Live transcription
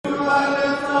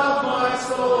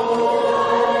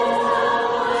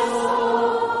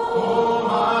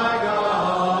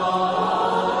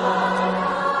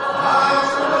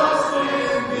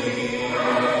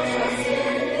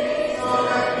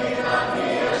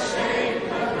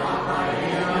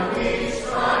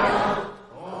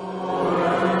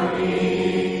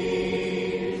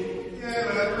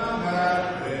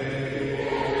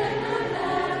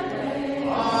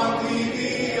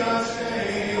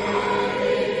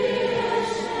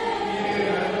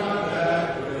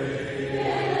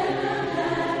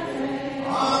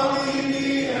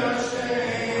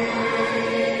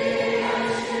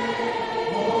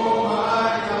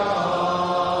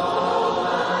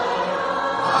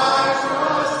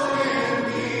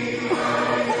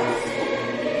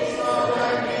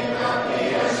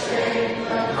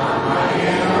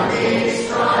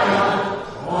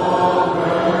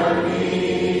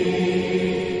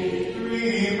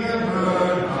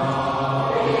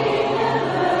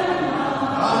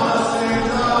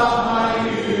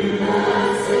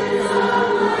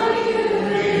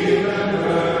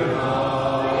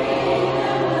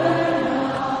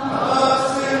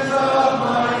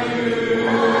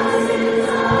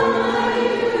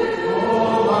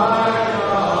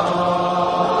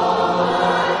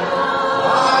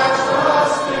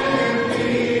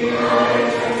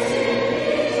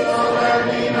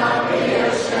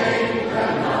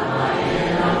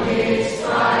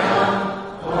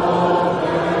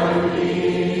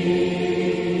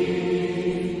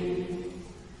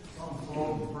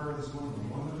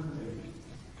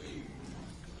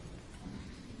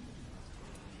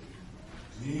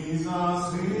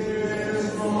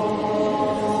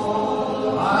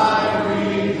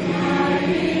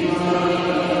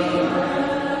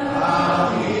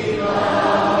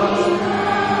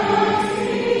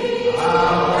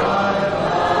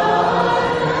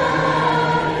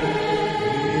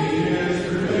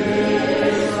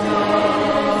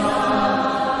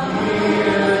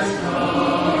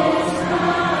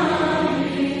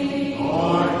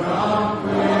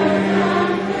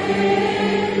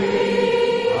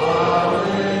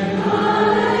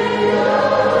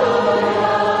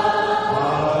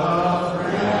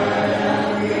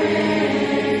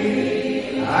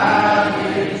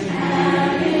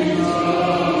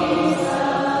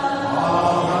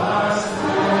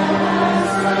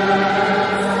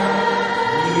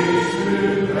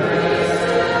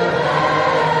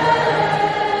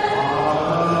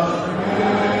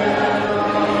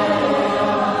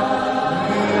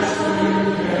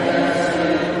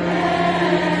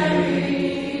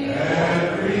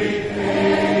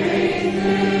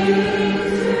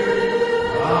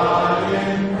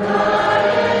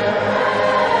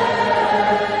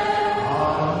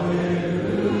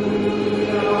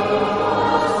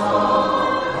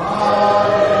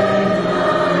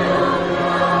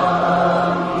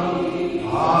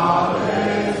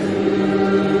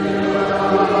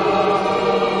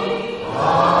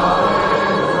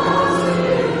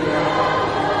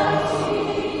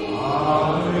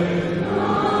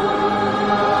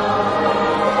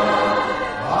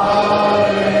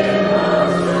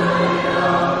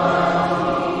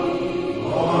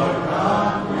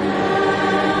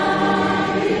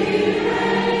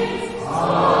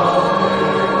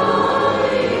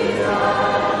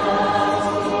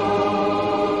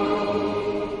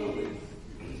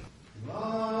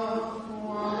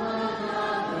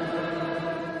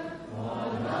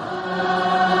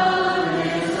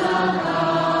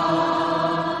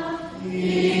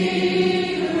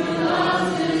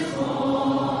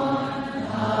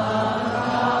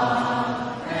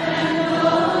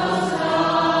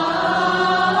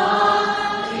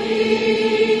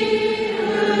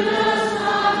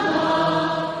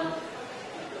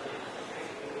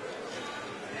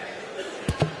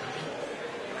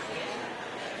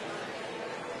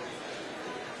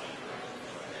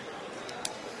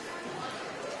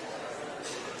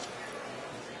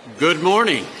Good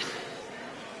morning.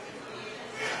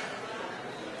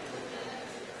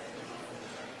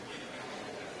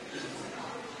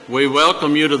 We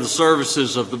welcome you to the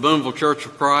services of the Boonville Church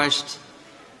of Christ.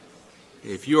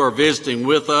 If you are visiting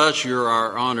with us, you're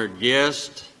our honored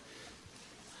guest.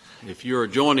 If you are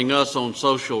joining us on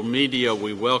social media,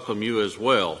 we welcome you as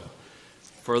well.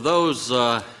 For those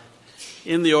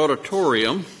in the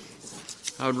auditorium,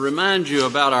 I would remind you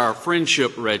about our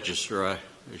friendship register.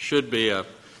 There should be a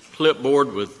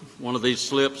clipboard with one of these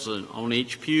slips on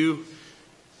each pew.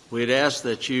 We'd ask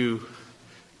that you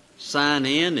sign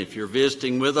in if you're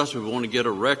visiting with us. We want to get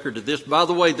a record of this. By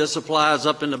the way, this applies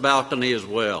up in the balcony as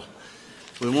well.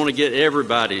 We want to get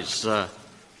everybody's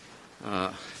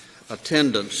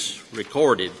attendance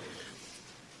recorded.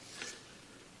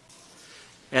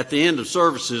 At the end of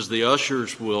services, the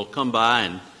ushers will come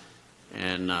by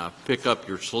and pick up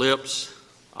your slips.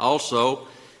 Also,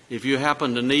 if you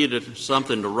happen to need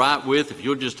something to write with, if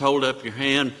you'll just hold up your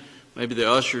hand, maybe the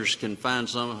ushers can find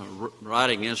some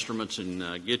writing instruments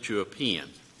and get you a pen.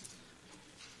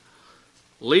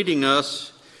 Leading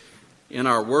us in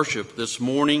our worship this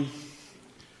morning,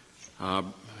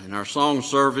 in our song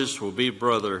service, will be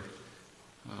Brother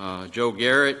Joe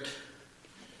Garrett.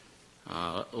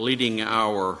 Leading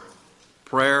our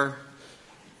prayer,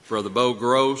 Brother Bo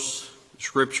Gross.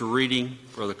 Scripture reading,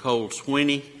 Brother Cole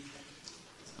Sweeney.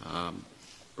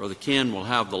 Brother Ken will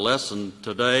have the lesson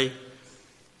today.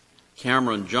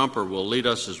 Cameron Jumper will lead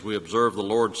us as we observe the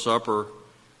Lord's Supper,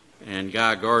 and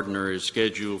Guy Gardner is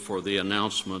scheduled for the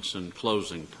announcements and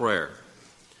closing prayer.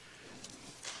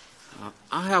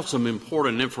 I have some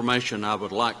important information I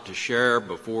would like to share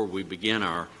before we begin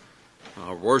our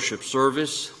worship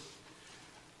service.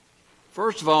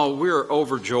 First of all, we're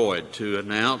overjoyed to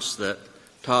announce that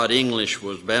Todd English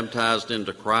was baptized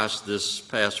into Christ this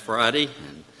past Friday,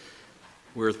 and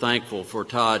we're thankful for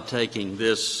Todd taking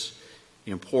this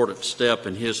important step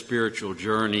in his spiritual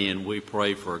journey, and we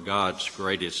pray for God's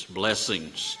greatest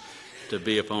blessings to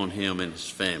be upon him and his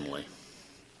family.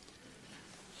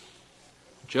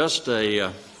 Just a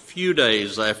few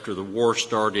days after the war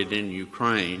started in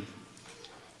Ukraine,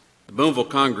 the Boonville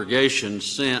congregation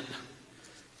sent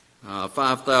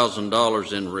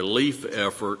 $5,000 in relief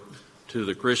effort to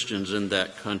the Christians in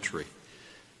that country.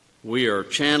 We are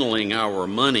channeling our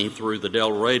money through the Del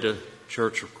Reyta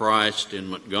Church of Christ in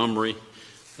Montgomery.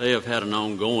 They have had an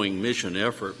ongoing mission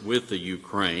effort with the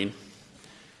Ukraine.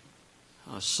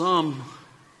 Some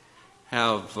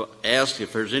have asked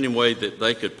if there's any way that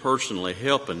they could personally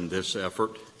help in this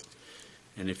effort.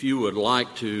 And if you would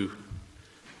like to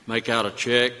make out a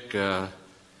check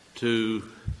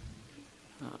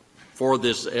for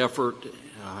this effort,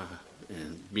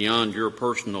 and beyond your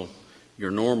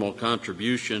normal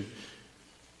contribution,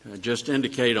 just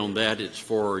indicate on that it's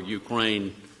for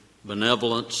Ukraine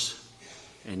benevolence,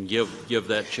 and give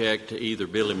that check to either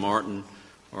Billy Martin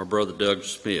or Brother Doug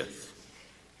Smith.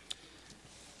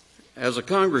 As a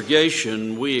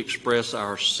congregation, we express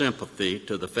our sympathy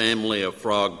to the family of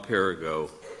Frog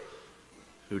Perigo,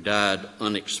 who died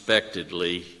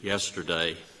unexpectedly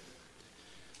yesterday.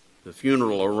 The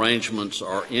funeral arrangements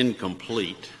are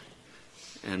incomplete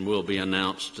and will be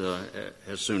announced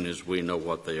as soon as we know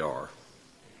what they are.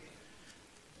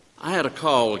 I had a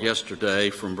call yesterday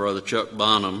from Brother Chuck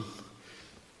Bonham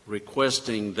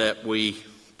requesting that we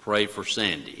pray for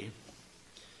Sandy.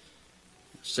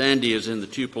 Sandy is in the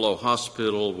Tupelo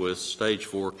Hospital with stage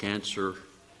 4 cancer.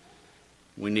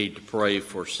 We need to pray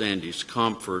for Sandy's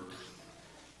comfort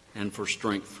and for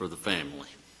strength for the family.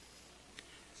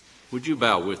 Would you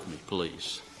bow with me,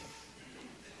 please?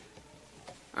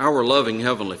 Our loving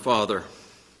Heavenly Father,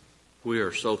 we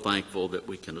are so thankful that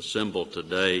we can assemble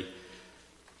today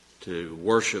to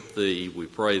worship Thee. We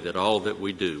pray that all that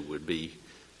we do would be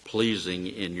pleasing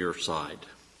in Your sight.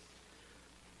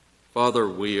 Father,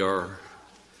 we are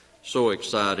so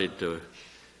excited to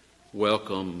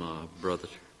welcome Brother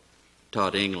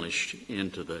Todd English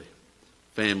into the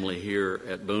family here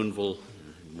at Boonville.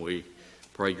 We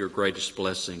pray Your greatest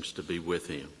blessings to be with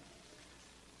him.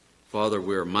 Father,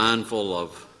 we are mindful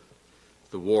of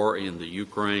the war in the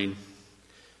Ukraine.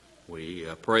 We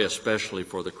pray especially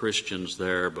for the Christians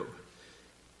there, but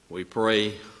we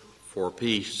pray for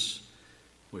peace.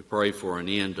 We pray for an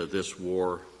end to this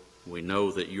war. We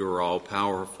know that You are all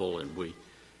powerful, and we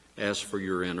ask for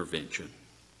Your intervention.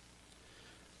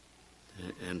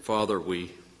 And Father,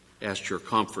 we ask Your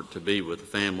comfort to be with the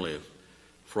family of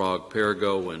Frog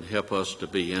Perigo and help us to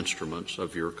be instruments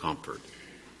of Your comfort.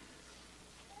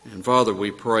 And Father,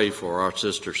 we pray for our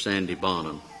sister Sandy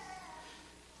Bonham.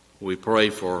 We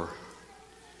pray for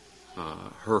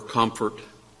her comfort.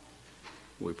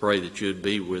 We pray that you'd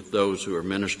be with those who are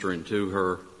ministering to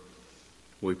her.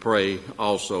 We pray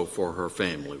also for her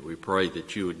family. We pray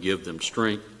that you would give them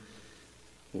strength.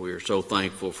 We are so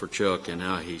thankful for Chuck and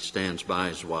how he stands by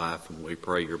his wife, and we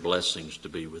pray your blessings to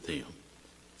be with him.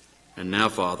 And now,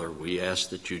 Father, we ask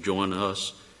that you join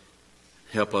us,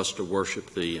 help us to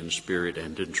worship thee in spirit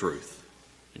and in truth.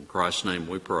 In Christ's name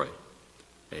we pray.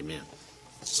 Amen.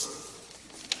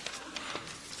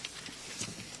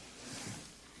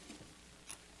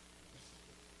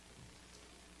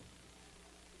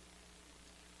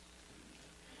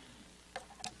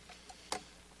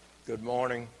 Good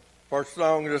morning. First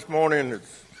song this morning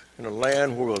is In a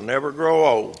Land Where We'll Never Grow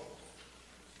Old.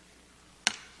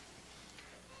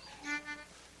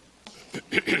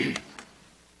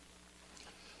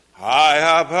 I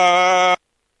have heard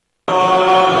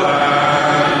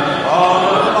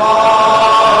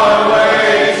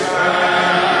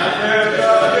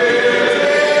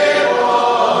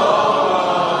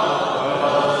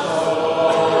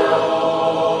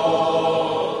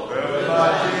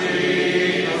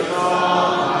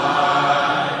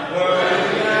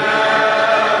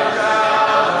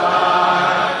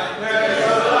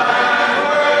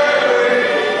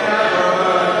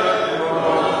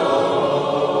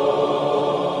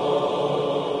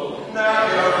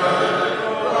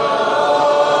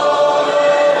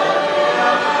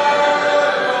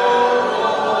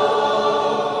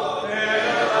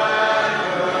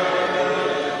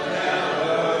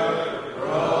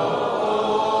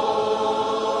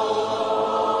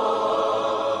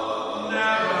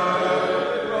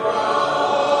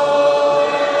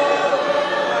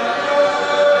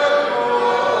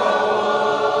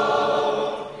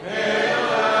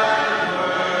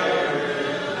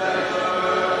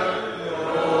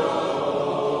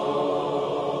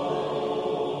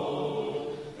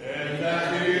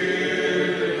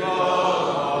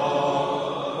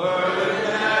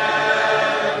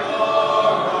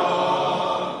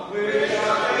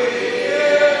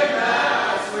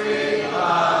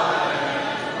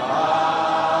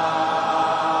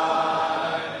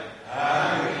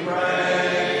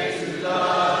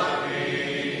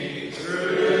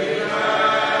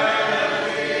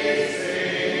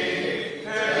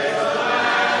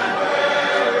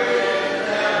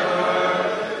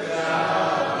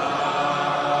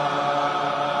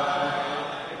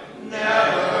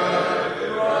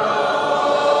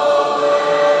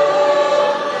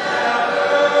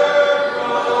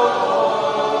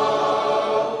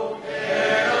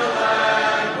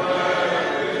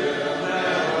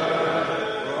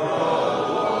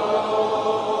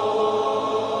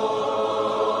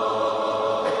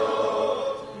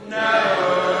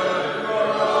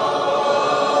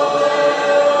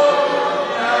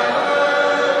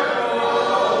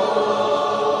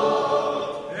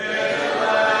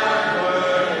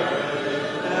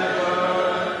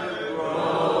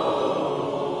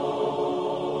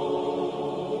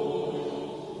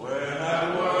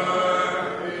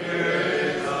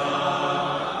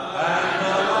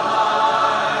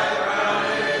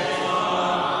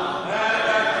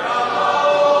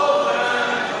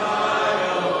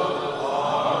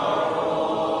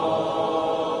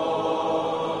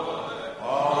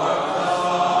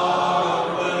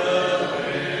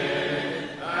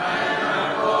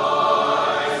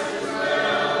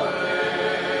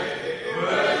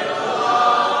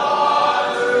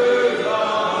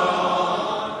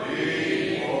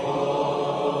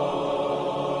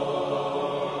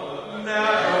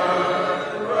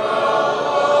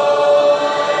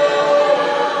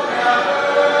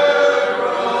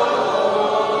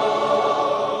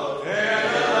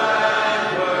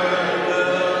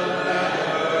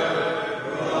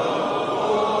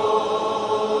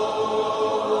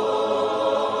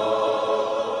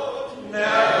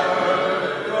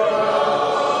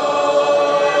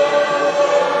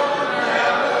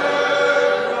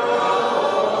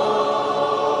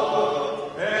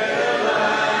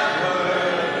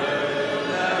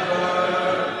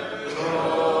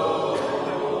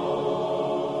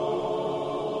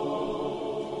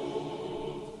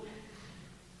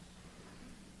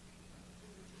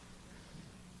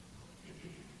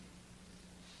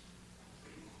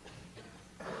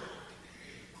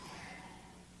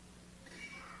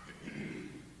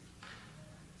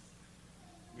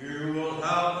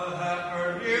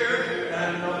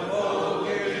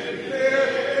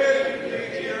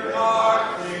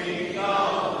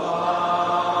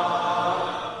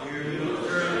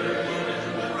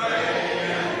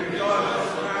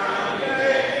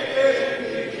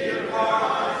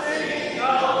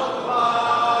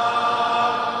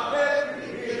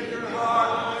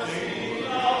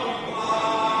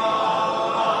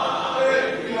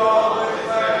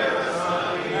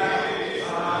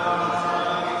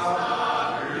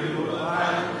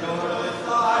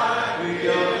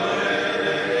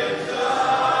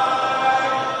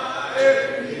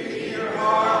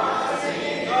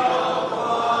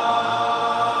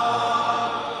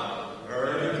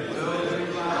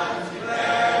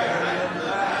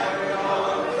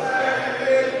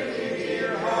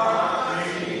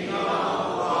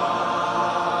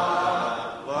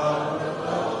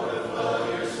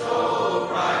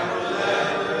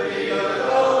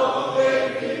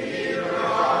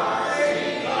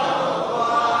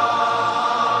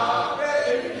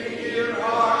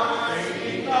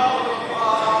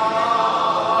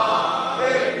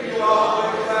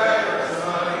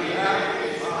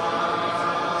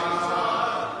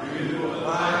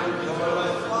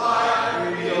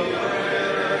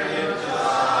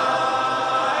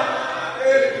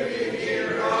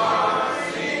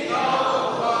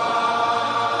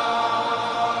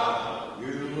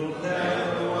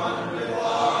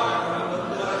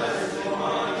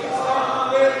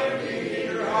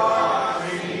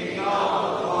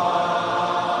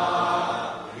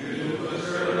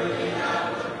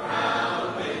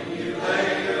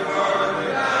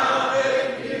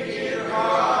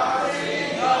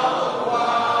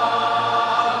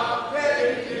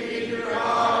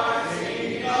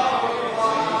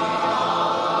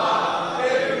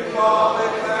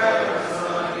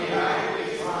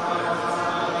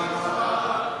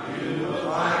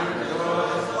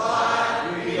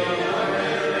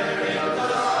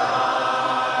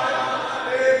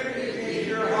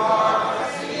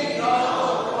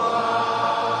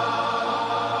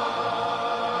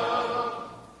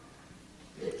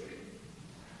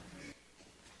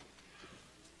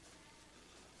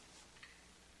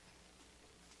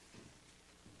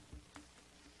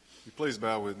Please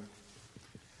bow with me.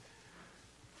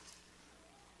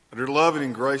 Dear loving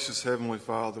and gracious Heavenly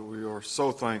Father, we are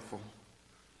so thankful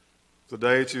for the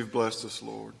day that you've blessed us,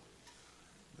 Lord.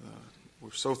 We're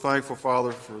so thankful,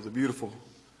 Father, for the beautiful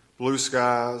blue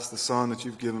skies, the sun that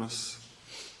you've given us,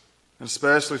 and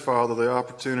especially, Father, the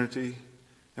opportunity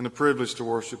and the privilege to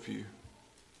worship you.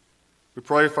 We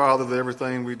pray, Father, that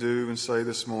everything we do and say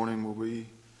this morning will be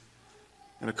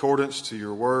in accordance to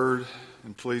your word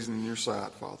and pleasing in your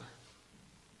sight, Father.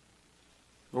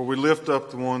 Lord, we lift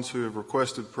up the ones who have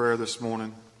requested prayer this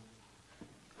morning,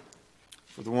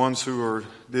 for the ones who are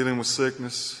dealing with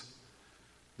sickness,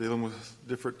 dealing with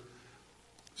different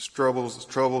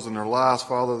troubles in their lives,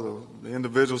 Father, the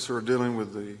individuals who are dealing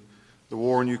with the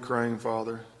war in Ukraine,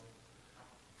 Father,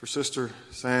 for Sister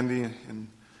Sandy and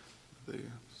the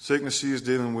sickness she is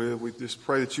dealing with. We just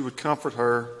pray that you would comfort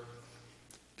her,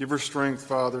 give her strength,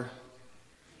 Father.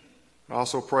 I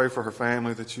also pray for her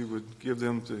family that you would give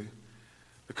them the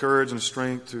courage and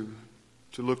strength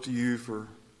to look to you for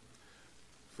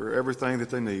everything that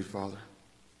they need, Father.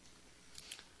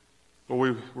 But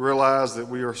we realize that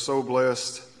we are so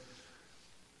blessed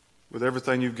with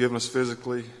everything you've given us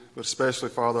physically, but especially,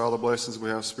 Father, all the blessings we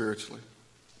have spiritually.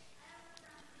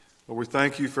 Lord, we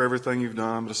thank you for everything you've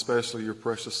done, but especially your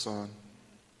precious Son.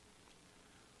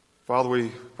 Father,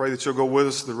 we pray that you'll go with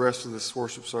us the rest of this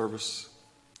worship service.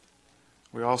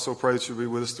 We also pray that you'll be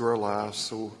with us through our lives,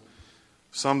 so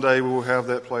someday we will have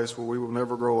that place where we will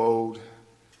never grow old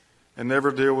and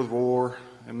never deal with war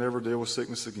and never deal with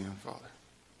sickness again, Father.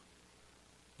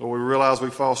 Lord, we realize we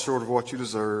fall short of what you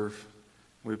deserve.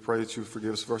 We pray that you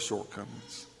forgive us of our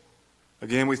shortcomings.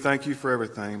 Again, we thank you for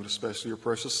everything, but especially your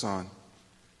precious Son. In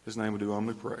his name we do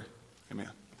humbly pray. Amen.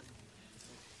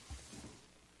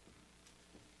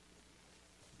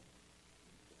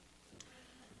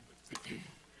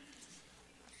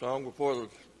 Song before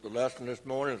the lesson this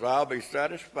morning is I'll Be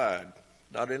Satisfied,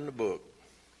 not in the book.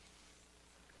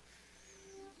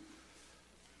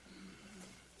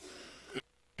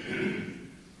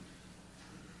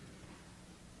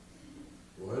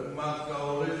 When my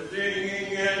soul is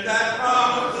singing in that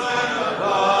promised land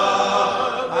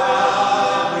above,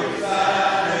 I'll be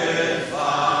satisfied,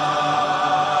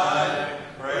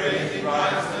 praising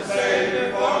Christ the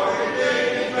Savior for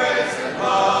redeeming grace and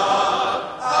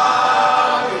love.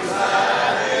 I'll be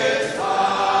satisfied.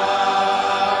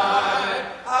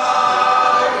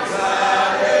 I'll be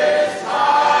satisfied.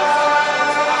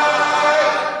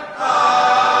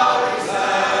 I'll be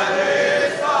satisfied.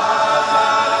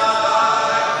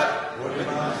 When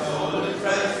my soul is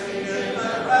resting in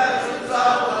the presence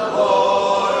of the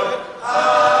Lord,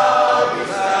 I'll be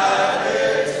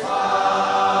satisfied.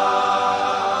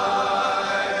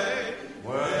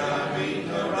 When I meet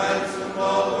the ransom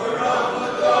over on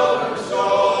the golden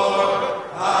shore,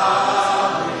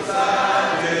 I'll be satisfied.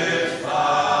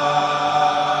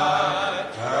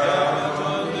 Heaven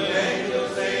among the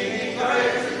angels singing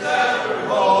praises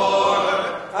evermore,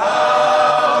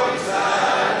 I'll be satisfied.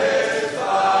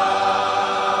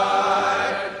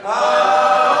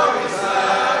 I'll be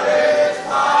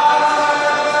satisfied.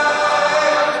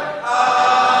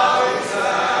 I'll be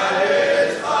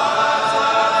satisfied.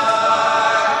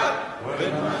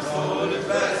 When my soul is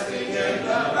resting in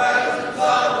the presence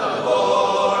of the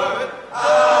Lord,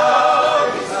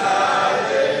 I'll be satisfied.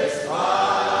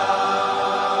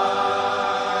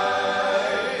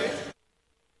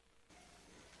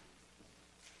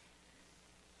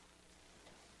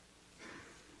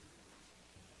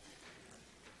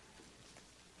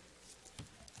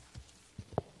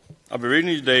 I'll be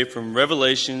reading today from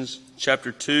Revelations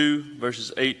chapter 2,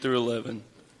 verses 8 through 11.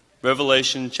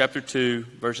 Revelation chapter 2,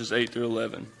 verses 8 through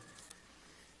 11.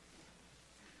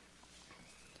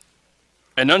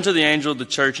 And unto the angel of the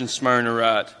church in Smyrna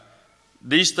write,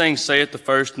 These things saith the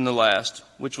first and the last,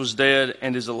 which was dead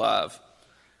and is alive.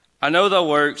 I know thy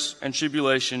works, and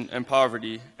tribulation, and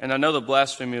poverty, and I know the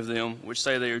blasphemy of them which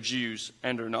say they are Jews,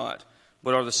 and are not,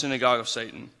 but are the synagogue of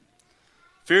Satan.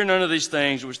 Fear none of these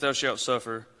things which thou shalt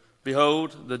suffer.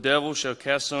 Behold, the devil shall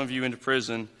cast some of you into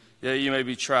prison, that ye may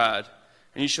be tried,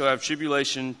 and ye shall have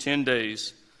tribulation 10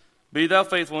 days. Be thou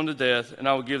faithful unto death, and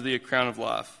I will give thee a crown of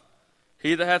life.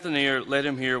 He that hath an ear, let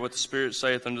him hear what the Spirit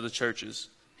saith unto the churches.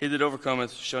 He that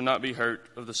overcometh shall not be hurt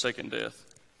of the second death.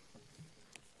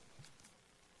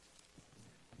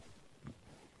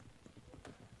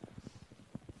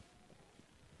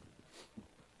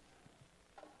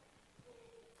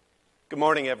 Good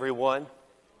morning, everyone.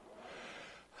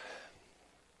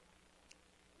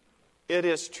 It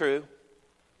is true.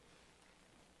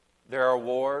 There are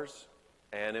wars,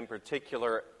 and in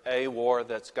particular, a war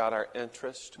that's got our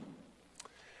interest.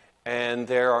 And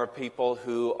there are people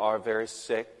who are very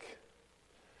sick,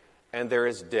 and there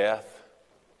is death.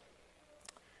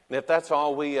 And if that's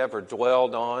all we ever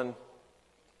dwelled on,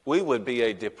 we would be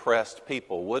a depressed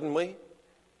people, wouldn't we?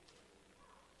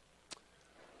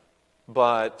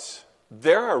 But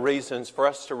there are reasons for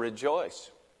us to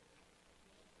rejoice.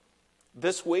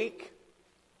 This week,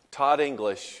 Todd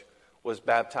English was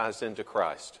baptized into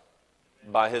Christ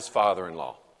by his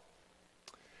father-in-law.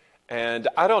 And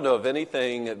I don't know of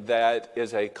anything that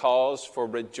is a cause for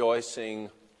rejoicing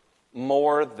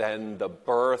more than the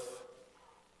birth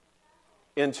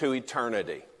into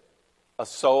eternity. A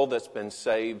soul that's been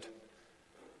saved,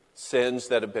 sins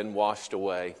that have been washed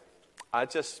away. I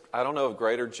don't know of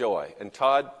greater joy. And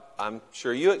Todd, I'm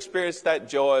sure you experienced that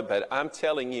joy, but I'm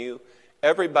telling you,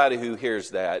 everybody who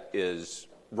hears that is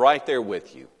right there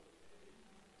with you.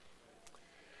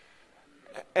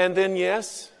 And then,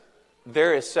 yes,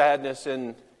 there is sadness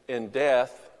in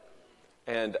death,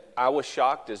 and I was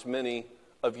shocked, as many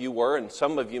of you were, and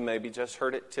some of you maybe just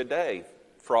heard it today.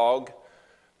 Frog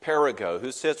Perigo,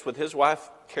 who sits with his wife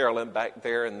Carolyn back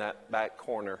there in that back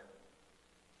corner,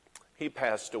 he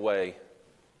passed away.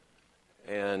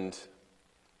 And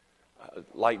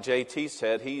like JT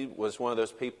said, he was one of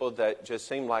those people that just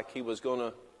seemed like he was going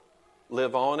to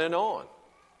live on and on.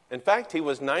 In fact, he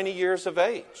was 90 years of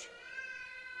age.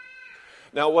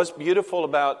 Now, what's beautiful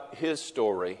about his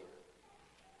story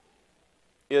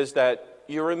is that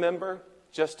you remember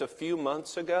just a few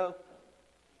months ago,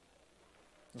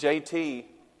 JT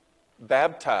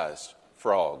baptized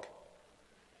Frog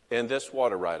in this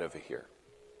water right over here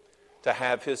to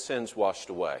have his sins washed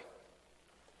away.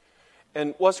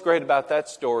 And what's great about that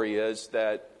story is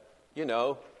that,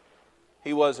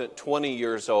 he wasn't 20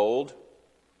 years old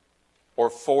or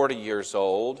 40 years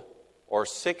old or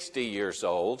 60 years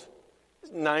old.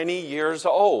 90 years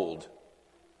old.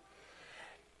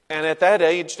 And at that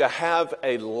age, to have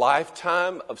a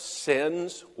lifetime of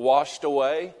sins washed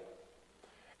away,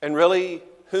 and really,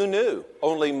 who knew?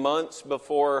 Only months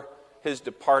before his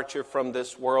departure from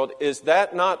this world. Is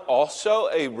that not also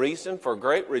a reason for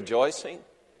great rejoicing?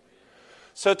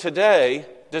 So today,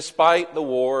 despite the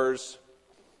wars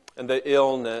and the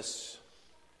illness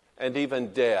and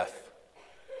even death,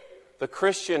 the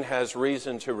Christian has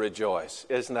reason to rejoice.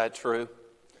 Isn't that true?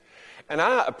 And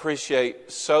I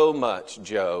appreciate so much,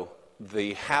 Joe,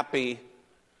 the happy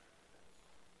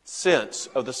sense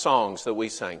of the songs that we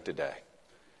sang today.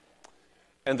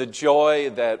 And the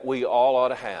joy that we all ought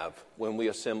to have when we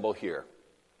assemble here.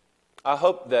 I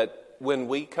hope that when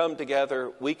we come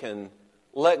together, we can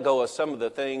let go of some of the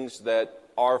things that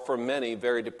are for many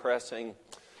very depressing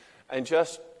and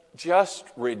just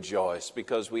rejoice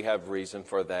because we have reason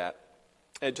for that.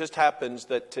 It just happens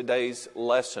that today's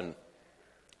lesson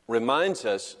reminds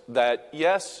us that,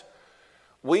 yes,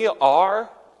 we are,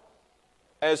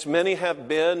 as many have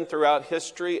been throughout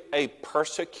history, a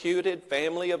persecuted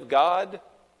family of God.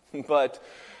 But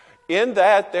in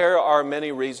that, there are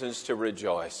many reasons to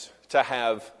rejoice, to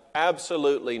have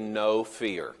absolutely no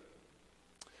fear.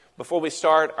 Before we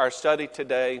start our study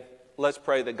today, let's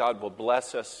pray that God will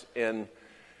bless us in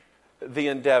the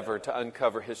endeavor to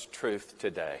uncover His truth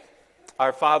today.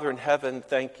 Our Father in heaven,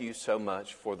 thank you so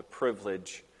much for the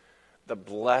privilege, the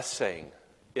blessing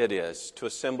it is to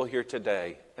assemble here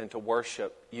today and to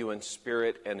worship you in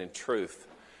spirit and in truth.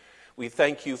 We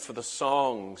thank you for the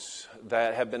songs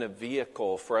that have been a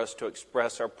vehicle for us to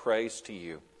express our praise to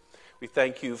you. We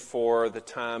thank you for the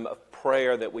time of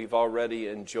prayer that we've already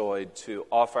enjoyed to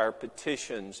offer our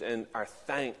petitions and our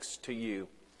thanks to you.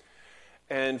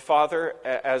 And Father,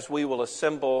 as we will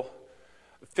assemble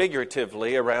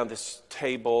figuratively around this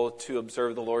table to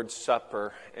observe the Lord's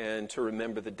Supper and to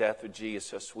remember the death of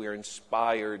Jesus, we are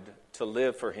inspired to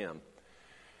live for Him.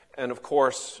 And of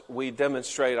course, we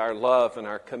demonstrate our love and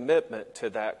our commitment to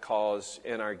that cause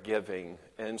in our giving.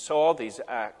 And so all these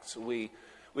acts, we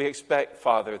expect,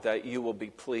 Father, that you will be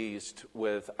pleased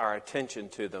with our attention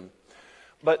to them.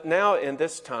 But now in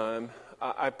this time,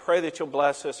 I pray that you'll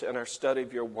bless us in our study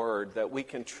of your word, that we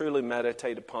can truly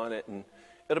meditate upon it and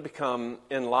it'll become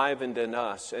enlivened in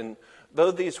us. And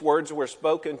though these words were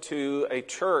spoken to a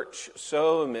church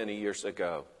so many years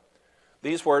ago,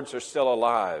 these words are still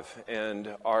alive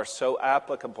and are so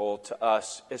applicable to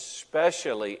us,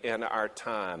 especially in our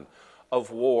time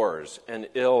of wars and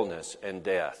illness and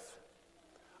death.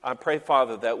 I pray,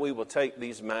 Father, that we will take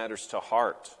these matters to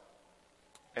heart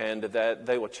and that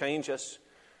they will change us.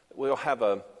 We'll have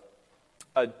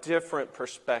a different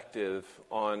perspective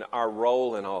on our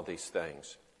role in all these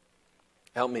things.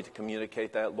 Help me to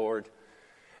communicate that, Lord,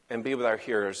 and be with our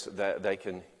hearers that they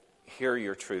can hear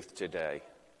your truth today.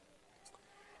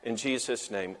 In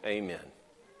Jesus' name, amen.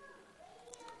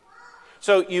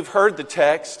 So you've heard the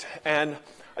text, and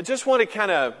I just want to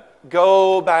kind of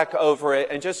go back over it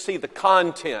and just see the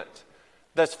content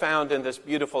that's found in this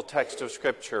beautiful text of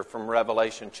Scripture from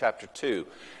Revelation chapter 2.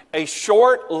 A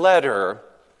short letter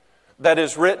that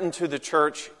is written to the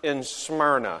church in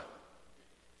Smyrna.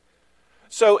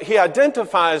 So he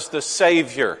identifies the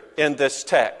Savior in this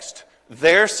text,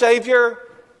 their Savior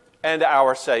and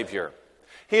our Savior.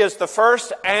 He is the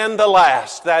first and the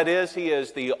last. That is, he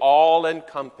is the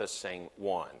all-encompassing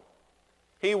one.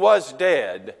 He was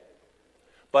dead,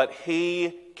 but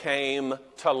he came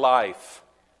to life.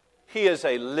 He is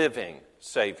a living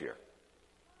Savior.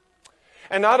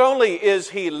 And not only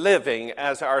is he living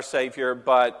as our Savior,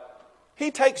 but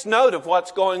he takes note of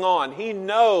what's going on. He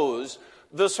knows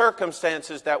the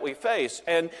circumstances that we face.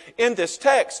 And in this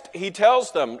text, he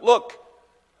tells them, look,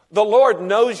 the Lord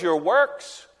knows your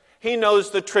works. He knows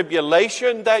the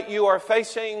tribulation that you are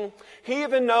facing. He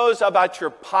even knows about your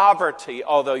poverty,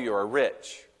 although you are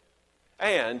rich.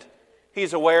 And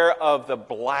he's aware of the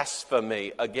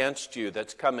blasphemy against you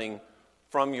that's coming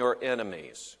from your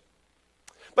enemies.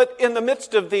 But in the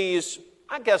midst of these,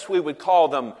 I guess we would call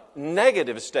them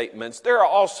negative statements, there are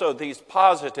also these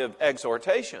positive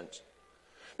exhortations.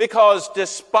 Because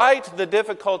despite the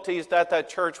difficulties that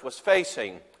church was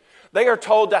facing, they are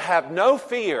told to have no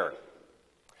fear.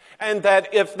 And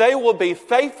that if they will be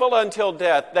faithful until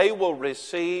death, they will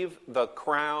receive the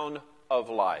crown of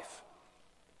life.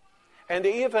 And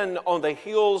even on the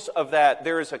heels of that,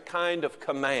 there is a kind of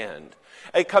command.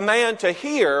 A command to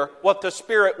hear what the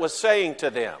Spirit was saying to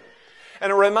them.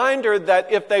 And a reminder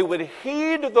that if they would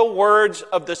heed the words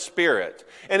of the Spirit,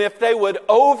 and if they would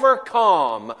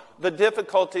overcome the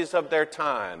difficulties of their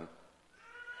time,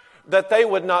 that they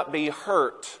would not be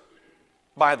hurt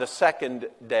by the second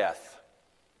death.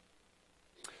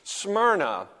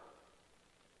 Smyrna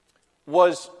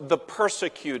was the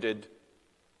persecuted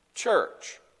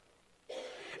church.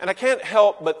 And I can't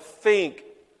help but think,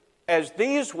 as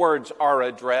these words are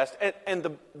addressed,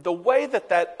 and the way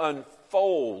that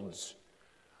unfolds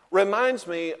reminds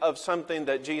me of something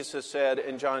that Jesus said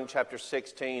in John chapter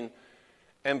 16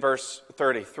 and verse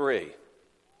 33.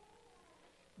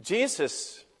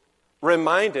 Jesus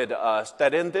reminded us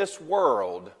that in this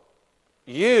world,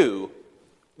 you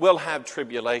will have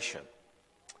tribulation.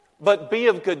 But be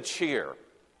of good cheer.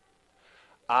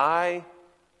 I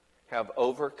have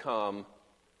overcome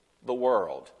the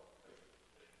world.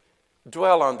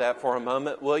 Dwell on that for a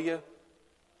moment, will you?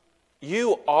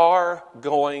 You are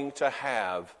going to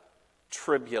have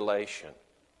tribulation.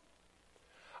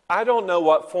 I don't know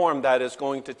what form that is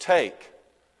going to take.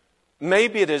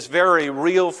 Maybe it is very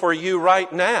real for you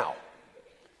right now.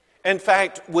 In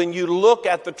fact, when you look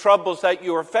at the troubles that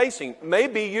you are facing,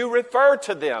 maybe you refer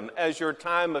to them as your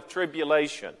time of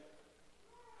tribulation.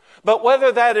 But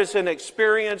whether that is an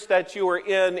experience that you are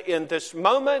in this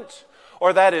moment,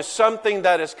 or that is something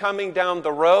that is coming down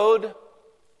the road,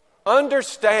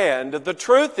 understand the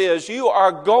truth is you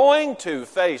are going to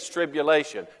face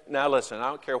tribulation. Now listen, I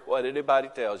don't care what anybody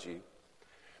tells you.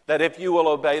 That if you will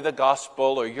obey the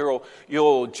gospel or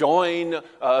you'll join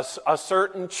a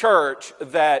certain church,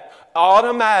 that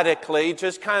automatically,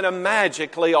 just kind of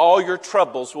magically, all your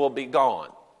troubles will be gone.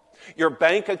 Your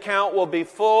bank account will be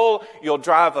full, you'll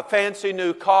drive a fancy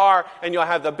new car, and you'll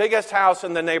have the biggest house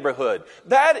in the neighborhood.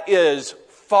 That is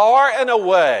far and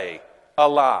away a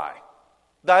lie.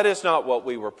 That is not what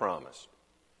we were promised.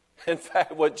 In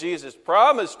fact, what Jesus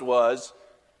promised was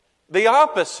the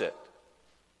opposite.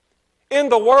 In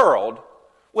the world,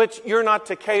 which you're not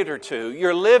to cater to.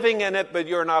 You're living in it, but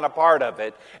you're not a part of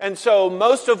it. And so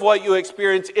most of what you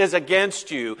experience is against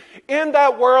you. In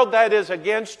that world that is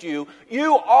against you,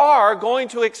 you are going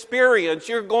to experience,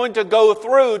 you're going to go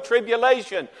through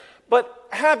tribulation. But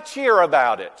have cheer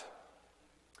about it.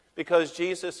 Because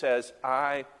Jesus says,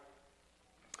 I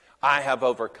have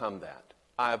overcome that.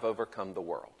 I have overcome the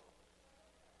world.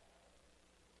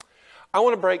 I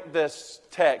want to break this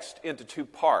text into two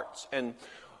parts. And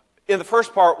in the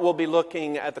first part, we'll be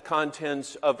looking at the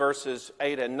contents of verses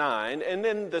 8 and 9. And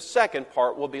then the second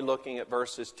part, we'll be looking at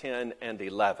verses 10 and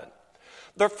 11.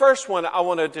 The first one I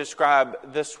want to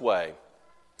describe this way.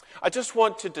 I just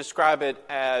want to describe it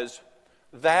as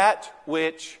that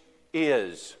which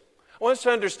is. I want us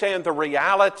to understand the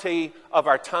reality of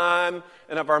our time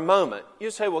and of our moment.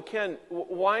 You say, well, Ken,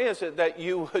 why is it that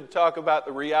you would talk about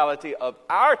the reality of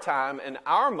our time and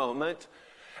our moment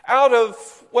out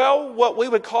of, well, what we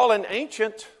would call an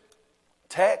ancient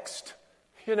text?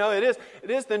 You know, it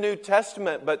is the New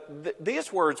Testament, but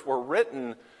these words were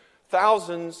written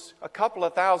a couple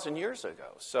of thousand years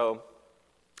ago. So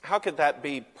how could that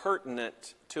be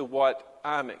pertinent to what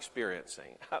I'm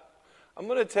experiencing? I'm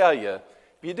going to tell you,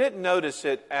 if you didn't notice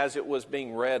it as it was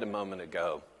being read a moment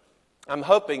ago, I'm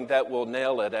hoping that we'll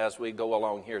nail it as we go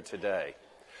along here today.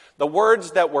 The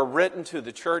words that were written to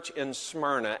the church in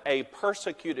Smyrna, a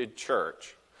persecuted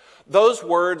church, those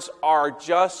words are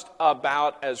just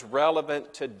about as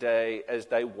relevant today as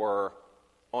they were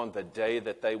on the day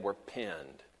that they were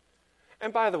penned.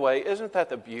 And by the way, isn't that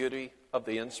the beauty of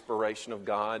the inspiration of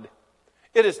God?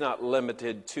 It is not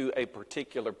limited to a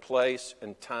particular place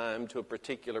and time, to a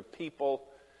particular people.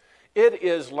 It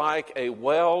is like a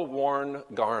well-worn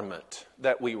garment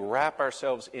that we wrap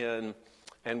ourselves in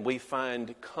and we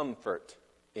find comfort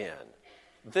in.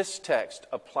 This text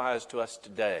applies to us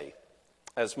today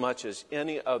as much as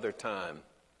any other time.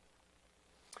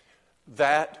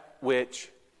 That which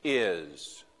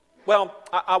is. Well,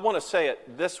 I want to say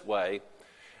it this way.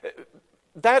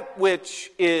 That which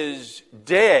is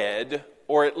dead,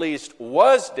 or at least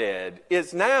was dead,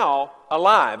 is now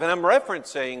alive. And I'm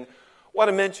referencing what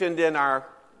I mentioned in our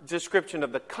description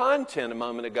of the content a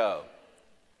moment ago.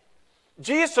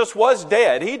 Jesus was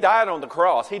dead. He died on the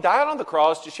cross. He died on the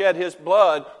cross to shed His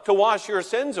blood to wash your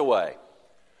sins away.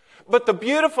 But the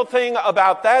beautiful thing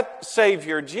about that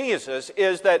Savior, Jesus,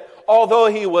 is that although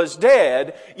He was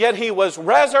dead, yet He was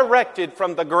resurrected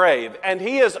from the grave, and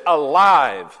He is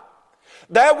alive.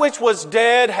 That which was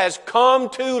dead has come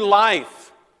to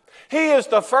life. He is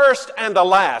the first and the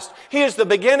last. He is the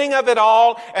beginning of it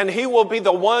all, and He will be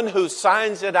the one who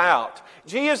signs it out.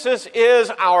 Jesus is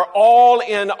our all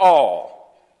in all.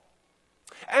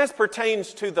 As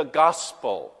pertains to the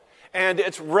gospel and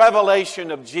its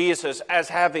revelation of Jesus as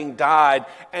having died,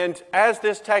 and as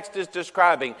this text is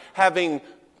describing, having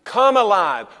come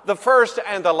alive, the first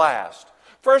and the last.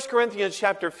 1 Corinthians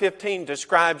chapter 15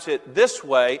 describes it this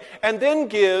way, and then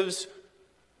gives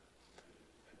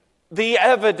the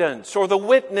evidence or the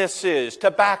witnesses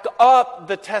to back up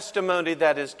the testimony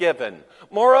that is given.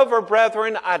 Moreover,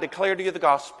 brethren, I declare to you the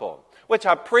gospel, which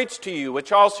I preached to you,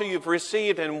 which also you've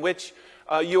received, in which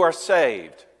you are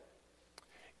saved,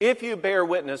 if you bear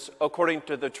witness according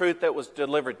to the truth that was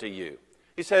delivered to you.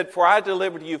 He said, for I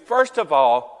delivered to you first of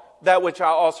all that which I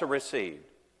also received,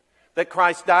 that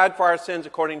Christ died for our sins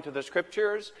according to the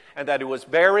Scriptures, and that He was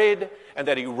buried, and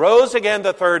that He rose again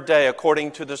the third day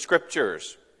according to the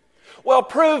Scriptures. Well,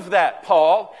 prove that,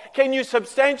 Paul. Can you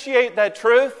substantiate that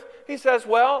truth? He says,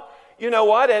 well, you know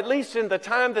what? At least in the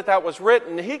time that was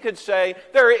written, he could say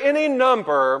there are any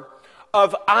number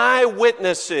of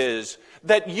eyewitnesses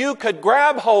that you could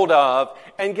grab hold of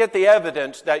and get the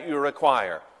evidence that you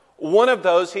require. One of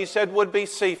those, he said, would be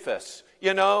Cephas.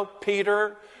 You know,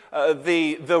 Peter,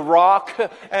 the rock,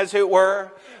 as it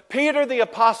were. Peter the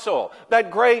apostle,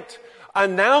 that great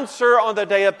announcer on the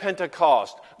day of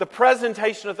Pentecost, the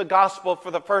presentation of the gospel for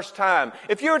the first time.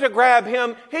 If you were to grab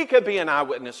him, he could be an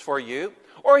eyewitness for you.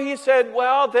 Or he said,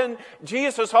 well, then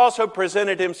Jesus also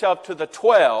presented Himself to the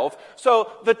 12.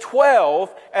 So the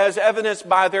 12, as evidenced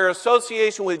by their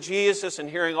association with Jesus and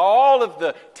hearing all of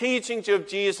the teachings of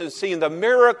Jesus, seeing the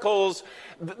miracles,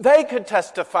 they could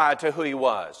testify to who He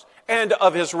was and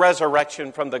of His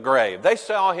resurrection from the grave. They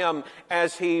saw Him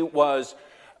as He was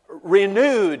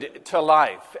renewed to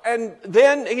life. And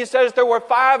then he says there were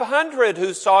 500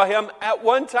 who saw Him at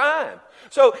one time.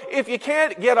 So if you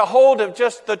can't get a hold of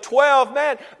just the 12,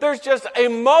 man, there's just a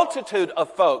multitude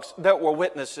of folks that were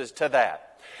witnesses to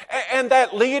that. And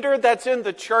that leader that's in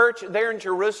the church there in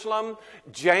Jerusalem,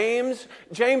 James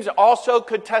also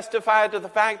could testify to the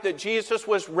fact that Jesus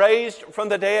was raised from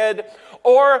the dead.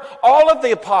 Or all of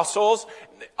the apostles,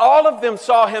 all of them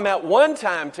saw Him at one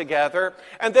time together.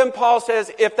 And then Paul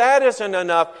says, if that isn't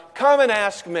enough, come and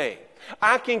ask me.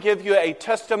 I can give you a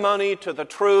testimony to the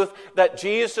truth that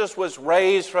Jesus was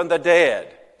raised from the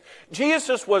dead.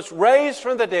 Jesus was raised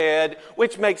from the dead,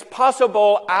 which makes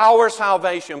possible our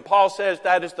salvation. Paul says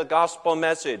that is the gospel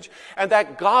message. And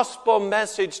that gospel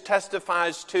message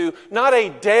testifies to not a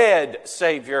dead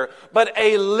Savior, but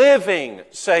a living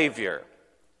Savior.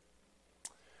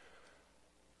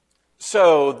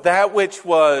 So that which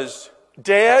was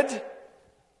dead,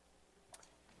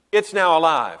 it's now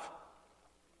alive.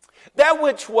 That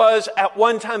which was at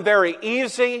one time very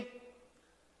easy,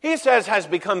 he says has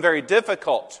become very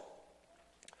difficult.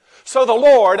 So the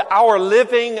Lord, our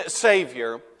living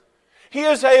Savior, He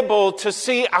is able to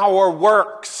see our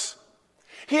works.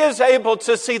 He is able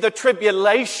to see the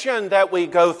tribulation that we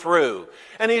go through.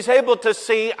 And He's able to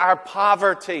see our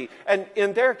poverty. And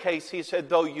in their case, He said,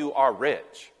 though you are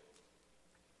rich.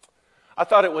 I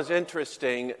thought it was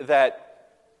interesting that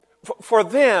for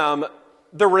them,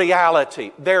 the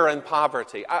reality. They're in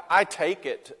poverty. I take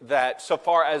it that so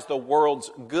far as the world's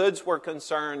goods were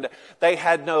concerned, they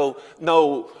had no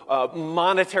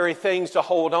monetary things to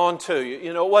hold on to.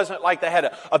 You know, it wasn't like they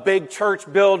had a big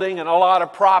church building and a lot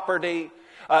of property,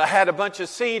 had a bunch of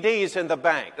CDs in the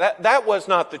bank. That was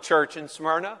not the church in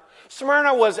Smyrna.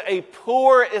 Smyrna was a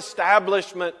poor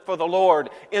establishment for the Lord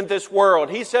in this world.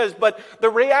 He says, but the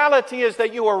reality is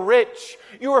that you are rich.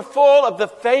 You are full of the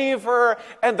favor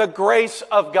and the grace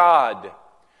of God.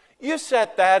 You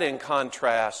set that in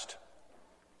contrast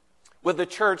with the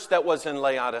church that was in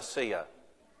Laodicea.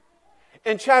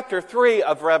 In chapter 3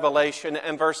 of Revelation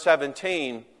and verse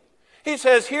 17, he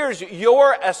says, here's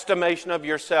your estimation of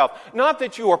yourself. Not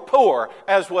that you are poor,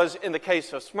 as was in the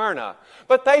case of Smyrna,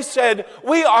 but they said,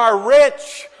 we are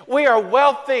rich, we are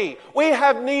wealthy, we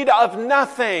have need of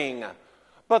nothing.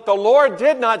 But the Lord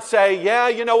did not say, yeah,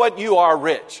 you know what, you are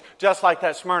rich, just like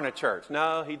that Smyrna church.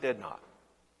 No, he did not.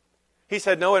 He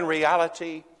said, no, in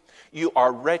reality, you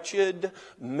are wretched,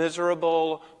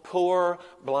 miserable, poor,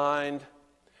 blind,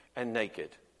 and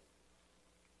naked.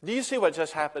 Do you see what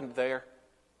just happened there?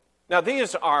 Now,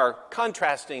 these are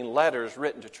contrasting letters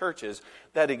written to churches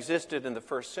that existed in the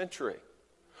first century.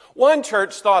 One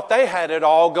church thought they had it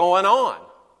all going on.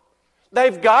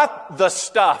 They've got the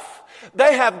stuff.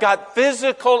 They have got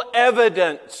physical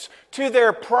evidence to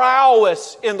their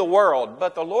prowess in the world.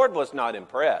 But the Lord was not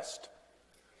impressed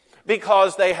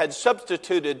because they had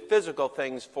substituted physical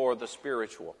things for the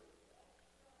spiritual.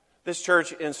 This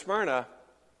church in Smyrna,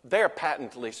 they're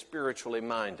patently spiritually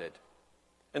minded.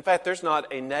 In fact, there's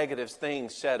not a negative thing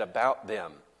said about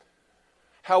them.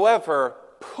 However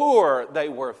poor they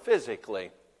were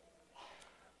physically,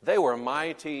 they were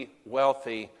mighty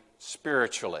wealthy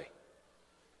spiritually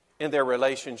in their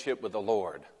relationship with the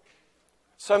Lord.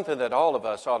 Something that all of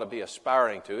us ought to be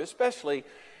aspiring to, especially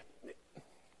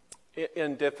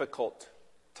in difficult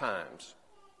times.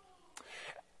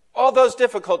 All those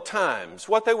difficult times,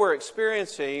 what they were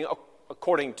experiencing,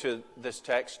 according to this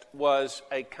text, was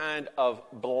a kind of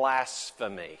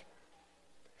blasphemy.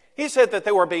 He said that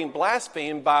they were being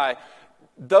blasphemed by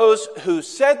those who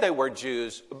said they were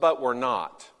Jews but were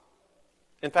not.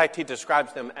 In fact, he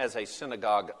describes them as a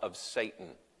synagogue of Satan.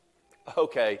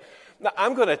 Okay, now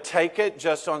I'm going to take it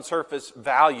just on surface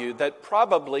value that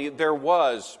probably there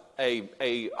was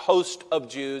a host of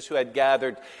Jews who had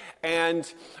gathered,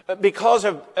 and because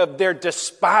of their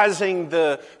despising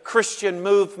the Christian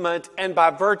movement, and by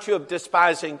virtue of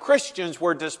despising Christians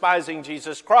were despising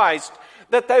Jesus Christ,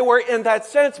 that they were in that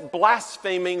sense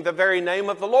blaspheming the very name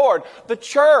of the Lord. The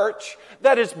church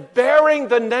that is bearing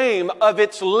the name of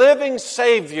its living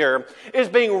Savior is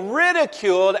being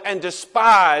ridiculed and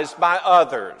despised by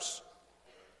others.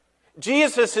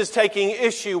 Jesus is taking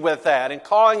issue with that and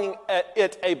calling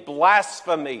it a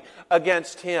blasphemy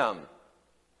against him.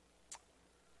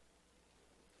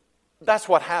 That's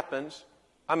what happens.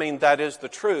 I mean, that is the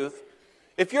truth.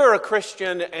 If you're a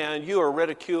Christian and you are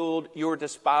ridiculed, you're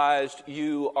despised,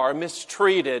 you are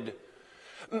mistreated,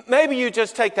 maybe you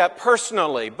just take that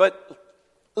personally. But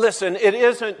listen, it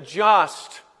isn't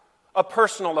just a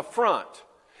personal affront.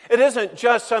 It isn't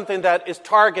just something that is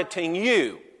targeting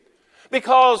you.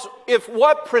 Because if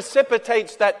what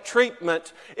precipitates that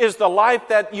treatment is the life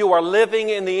that you are living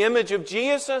in the image of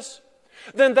Jesus,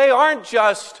 then they aren't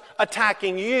just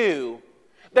attacking you.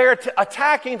 They're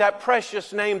attacking that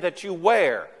precious name that you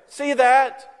wear. See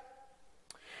that?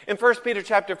 In 1 Peter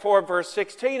chapter 4, verse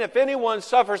 16, if anyone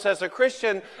suffers as a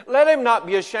Christian, let him not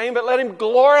be ashamed, but let him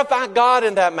glorify God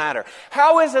in that matter.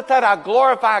 How is it that I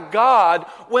glorify God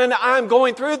when I'm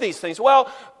going through these things?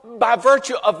 Well, by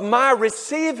virtue of my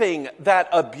receiving that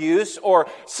abuse or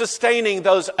sustaining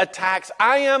those attacks,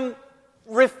 I am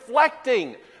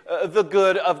reflecting the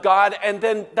good of God, and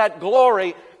then that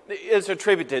glory is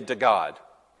attributed to God.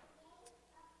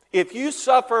 If you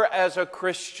suffer as a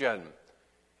Christian,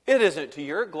 it isn't to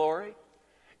your glory.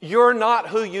 You're not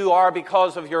who you are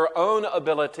because of your own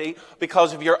ability,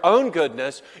 because of your own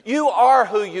goodness. You are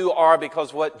who you are because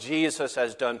of what Jesus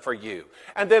has done for you.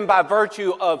 And then by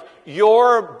virtue of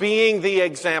your being the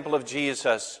example of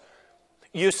Jesus,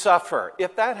 you suffer.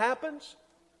 If that happens,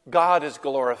 God is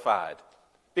glorified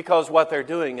because what they're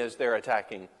doing is they're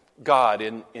attacking God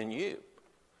in you.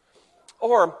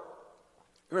 Or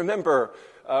remember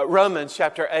Romans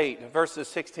chapter 8, verses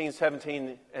 16,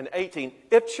 17, and 18.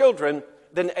 If children,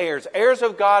 then heirs, heirs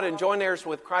of God and joint heirs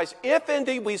with Christ, if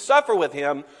indeed we suffer with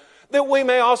him, that we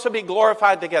may also be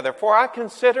glorified together. For I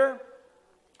consider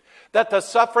that the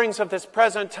sufferings of this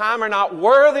present time are not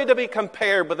worthy to be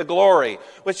compared with the glory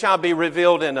which shall be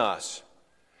revealed in us.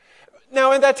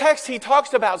 Now, in that text, he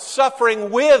talks about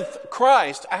suffering with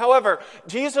Christ. However,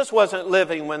 Jesus wasn't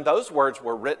living when those words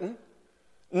were written,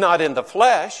 not in the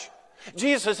flesh.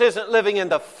 Jesus isn't living in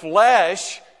the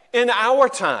flesh in our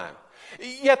time.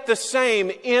 Yet the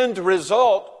same end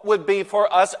result would be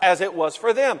for us as it was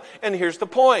for them. And here's the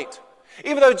point.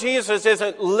 Even though Jesus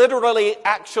isn't literally,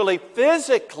 actually,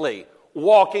 physically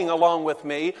walking along with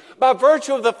me, by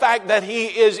virtue of the fact that he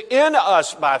is in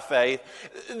us by faith,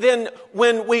 then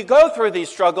when we go through these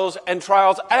struggles and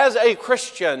trials as a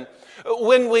Christian,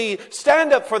 when we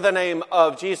stand up for the name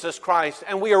of Jesus Christ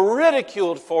and we are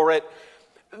ridiculed for it,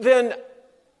 then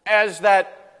as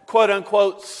that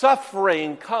quote-unquote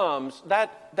suffering comes, that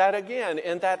again,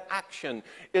 in that action,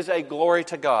 is a glory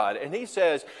to God. And he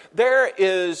says, there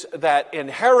is that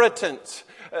inheritance.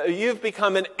 You've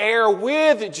become an heir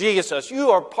with Jesus.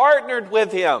 You are partnered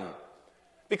with him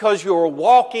because you're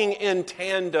walking in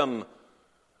tandem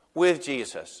with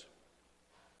Jesus.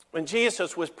 When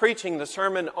Jesus was preaching the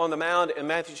Sermon on the Mount in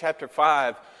Matthew chapter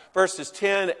 5, verses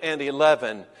 10 and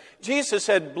 11, Jesus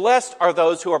said, "Blessed are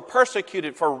those who are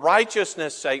persecuted for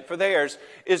righteousness' sake, for theirs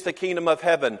is the kingdom of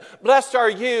heaven. Blessed are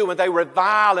you when they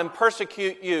revile and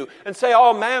persecute you and say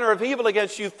all manner of evil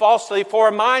against you falsely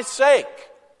for my sake.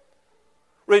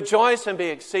 Rejoice and be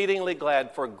exceedingly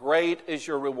glad, for great is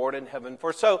your reward in heaven.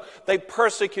 For so they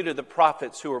persecuted the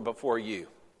prophets who were before you."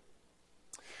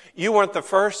 You weren't the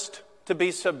first to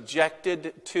be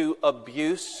subjected to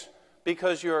abuse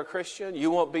because you're a Christian.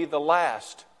 You won't be the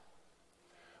last.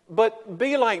 But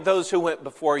be like those who went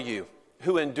before you,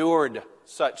 who endured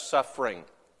such suffering,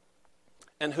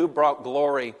 and who brought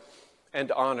glory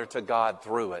and honor to God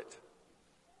through it.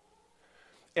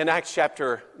 In Acts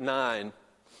chapter 9,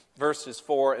 verses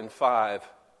 4 and 5,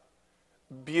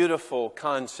 beautiful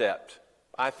concept,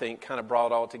 I think, kind of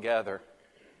brought all together.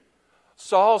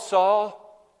 "Saul,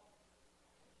 Saul,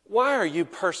 why are you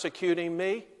persecuting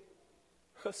me?"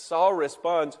 Saul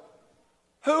responds,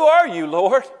 "Who are you,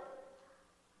 Lord?"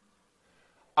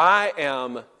 "I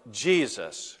am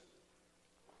Jesus,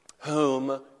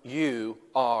 whom you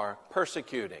are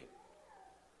persecuting."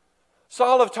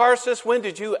 "Saul of Tarsus, when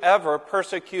did you ever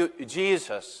persecute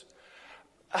Jesus?"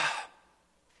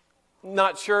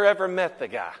 "Not sure, ever met the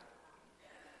guy."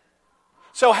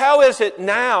 "So how is it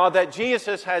now that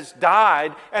Jesus has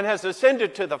died and has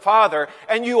ascended to the Father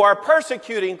and you are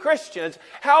persecuting Christians?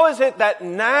 How is it that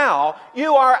now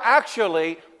you are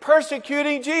actually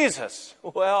persecuting Jesus?"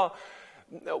 Well,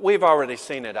 we've already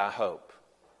seen it, I hope.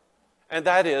 And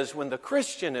that is when the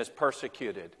Christian is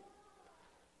persecuted,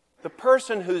 the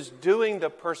person who's doing the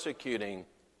persecuting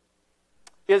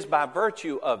is by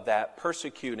virtue of that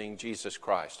persecuting Jesus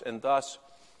Christ. And thus,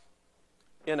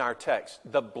 in our text,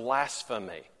 the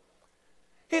blasphemy.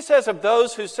 He says of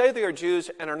those who say they are Jews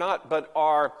and are not, but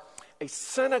are a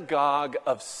synagogue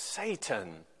of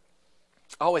Satan.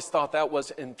 I always thought that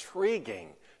was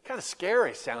intriguing. Kind of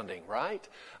scary sounding, right?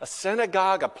 A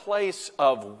synagogue, a place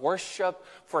of worship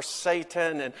for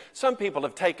Satan. And some people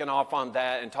have taken off on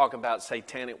that and talk about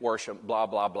satanic worship, blah,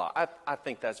 blah, blah. I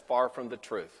think that's far from the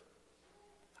truth.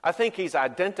 I think he's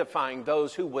identifying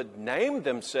those who would name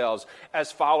themselves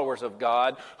as followers of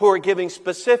God, who are giving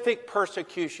specific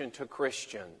persecution to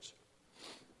Christians.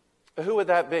 Who would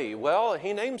that be? Well,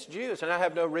 he names Jews, and I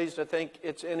have no reason to think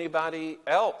it's anybody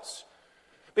else.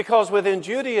 Because within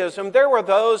Judaism, there were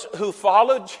those who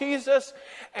followed Jesus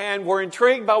and were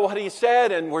intrigued by what he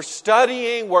said and were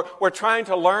studying, were trying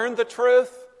to learn the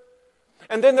truth.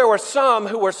 And then there were some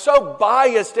who were so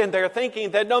biased in their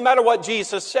thinking that no matter what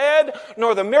Jesus said,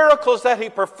 nor the miracles that he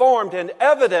performed in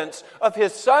evidence of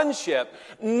his sonship,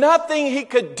 nothing he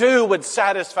could do would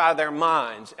satisfy their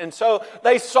minds. And so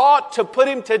they sought to put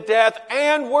him to death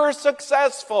and were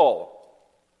successful.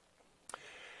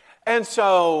 And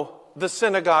so the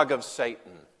synagogue of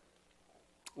Satan.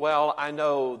 Well, I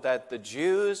know that the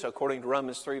Jews, according to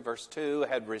Romans 3 verse 2,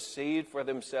 had received for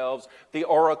themselves the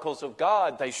oracles of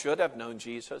God. They should have known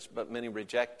Jesus, but many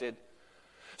rejected.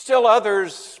 Still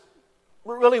others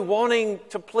were really wanting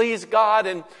to please God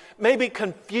and maybe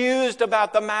confused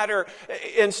about the matter.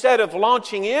 Instead of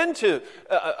launching into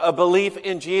a belief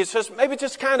in Jesus, maybe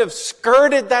just kind of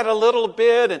skirted that a little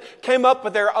bit and came up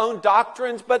with their own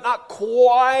doctrines, but not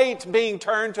quite being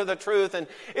turned to the truth. And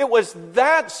it was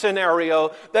that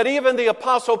scenario that even the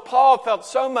Apostle Paul felt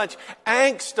so much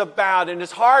angst about, and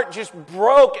his heart just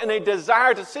broke in a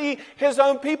desire to see his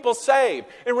own people saved.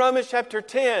 In Romans chapter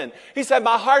 10, he said,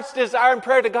 "My heart's desire and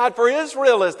prayer to God for Israel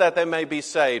is that they may be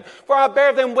saved. For I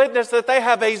bear them witness that they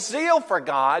have a zeal for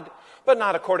God, but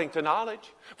not according to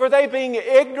knowledge. For they, being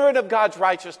ignorant of God's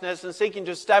righteousness and seeking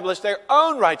to establish their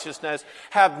own righteousness,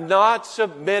 have not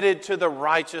submitted to the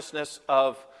righteousness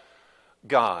of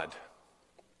God.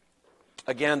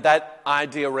 Again, that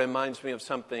idea reminds me of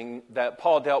something that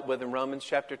Paul dealt with in Romans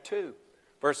chapter 2,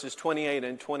 verses 28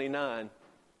 and 29.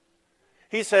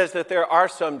 He says that there are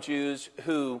some Jews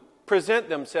who present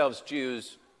themselves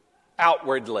Jews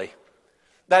outwardly.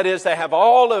 That is, they have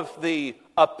all of the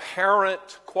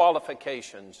apparent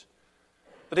qualifications.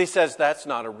 But he says that's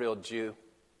not a real Jew.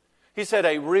 He said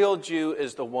a real Jew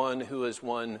is the one who is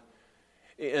one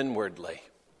inwardly.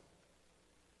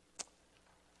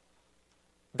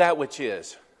 That which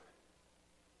is.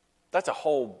 That's a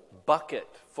whole bucket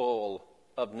full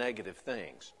of negative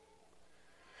things.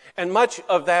 And much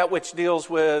of that which deals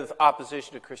with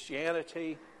opposition to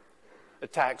Christianity,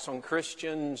 attacks on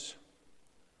Christians,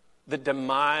 the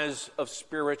demise of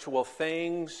spiritual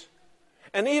things,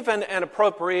 and even an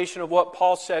appropriation of what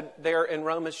Paul said there in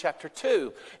Romans chapter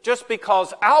 2. Just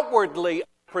because outwardly I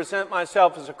present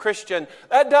myself as a Christian,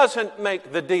 that doesn't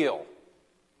make the deal.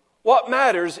 What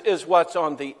matters is what's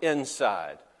on the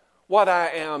inside, what I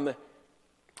am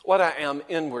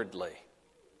inwardly.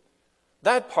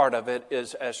 That part of it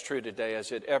is as true today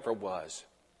as it ever was.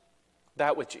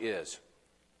 That which is.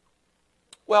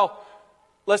 Well,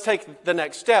 let's take the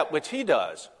next step, which he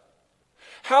does.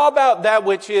 How about that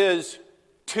which is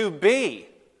to be?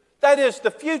 That is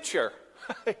the future.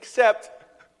 Except,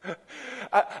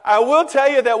 I will tell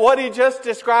you that what he just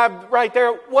described right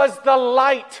there was the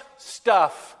light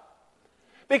stuff.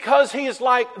 Because he's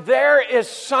like, there is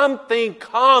something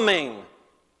coming.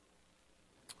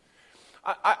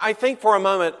 I think for a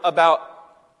moment about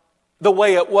the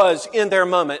way it was in their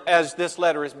moment as this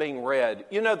letter is being read.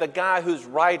 You know, the guy who's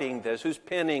writing this, who's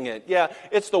penning it, yeah,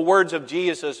 it's the words of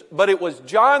Jesus, but it was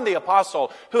John the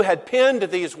Apostle who had penned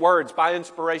these words by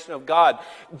inspiration of God.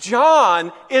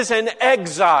 John is in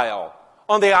exile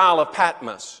on the Isle of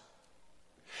Patmos.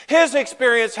 His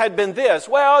experience had been this.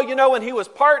 Well, you know, when he was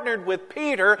partnered with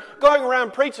Peter, going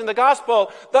around preaching the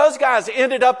gospel, those guys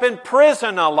ended up in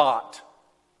prison a lot.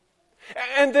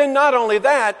 And then not only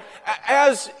that,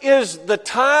 as is the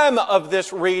time of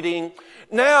this reading,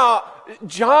 now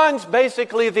John's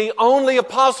basically the only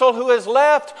apostle who is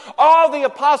left. All the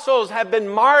apostles have been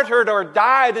martyred or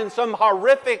died in some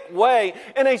horrific way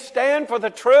in a stand for the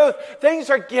truth. Things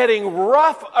are getting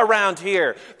rough around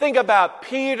here. Think about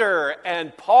Peter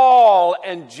and Paul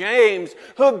and James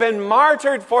who have been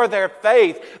martyred for their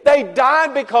faith. They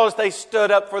died because they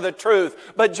stood up for the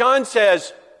truth. But John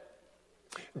says,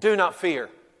 do not fear.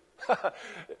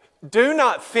 Do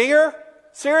not fear?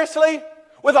 Seriously?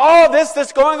 With all this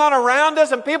that's going on around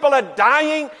us and people are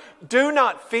dying, do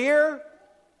not fear?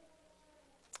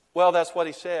 Well, that's what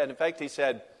he said. In fact, he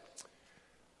said,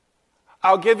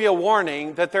 I'll give you a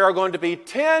warning that there are going to be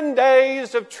 10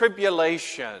 days of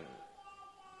tribulation.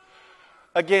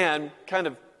 Again, kind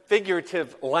of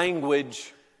figurative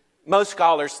language. Most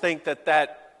scholars think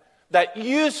that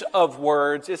use of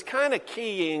words is kind of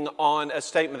keying on a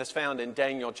statement that's found in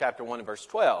Daniel chapter 1 and verse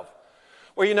 12.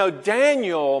 Where, you know,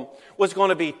 Daniel was going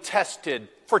to be tested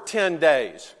for 10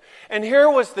 days. And here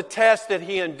was the test that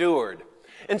he endured.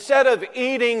 Instead of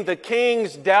eating the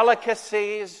king's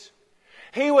delicacies,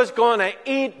 he was going to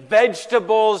eat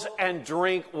vegetables and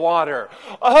drink water.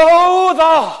 Oh,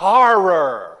 the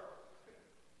horror!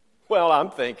 Well,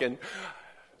 I'm thinking,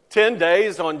 10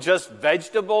 days on just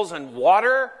vegetables and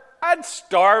water? I'd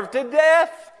starve to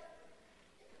death.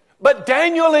 But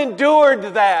Daniel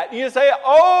endured that. You say,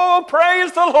 oh,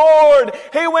 praise the Lord.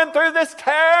 He went through this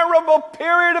terrible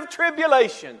period of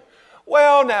tribulation.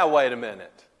 Well, now wait a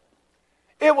minute.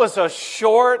 It was a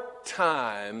short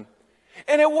time,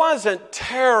 and it wasn't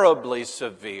terribly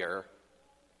severe.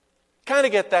 Kind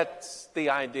of get that's the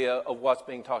idea of what's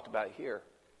being talked about here.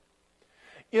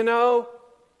 You know,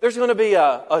 there's going to be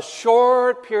a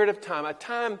short period of time,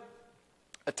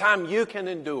 a time you can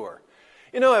endure.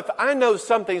 You know, if I know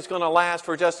something's going to last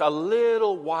for just a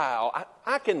little while,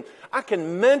 I can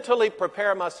mentally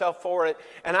prepare myself for it,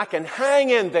 and I can hang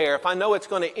in there if I know it's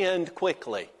going to end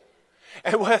quickly.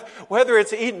 And whether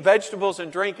it's eating vegetables and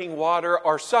drinking water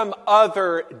or some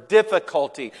other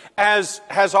difficulty, as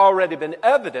has already been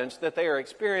evidenced that they are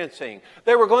experiencing,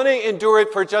 they were going to endure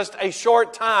it for just a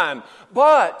short time.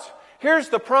 But here's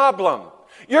the problem.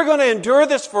 You're going to endure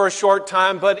this for a short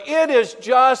time, but it is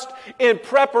just in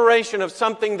preparation of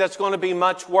something that's going to be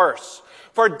much worse.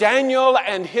 For Daniel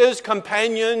and his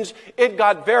companions, it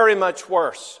got very much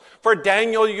worse. For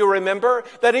Daniel, you remember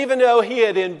that even though he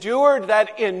had endured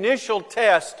that initial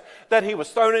test, that he was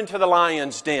thrown into the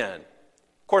lion's den.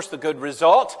 course, the good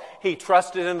result, he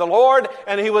trusted in the Lord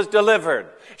and he was delivered.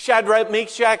 Shadrach,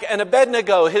 Meshach, and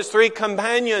Abednego, his three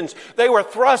companions, they were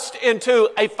thrust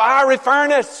into a fiery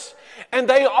furnace. And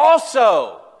they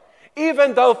also,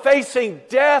 even though facing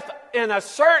death in a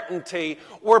certainty,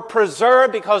 were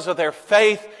preserved because of their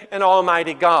faith in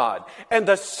Almighty God. And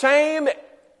the same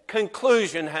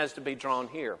conclusion has to be drawn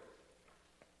here.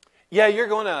 Yeah, you're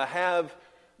going to have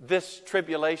this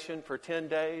tribulation for 10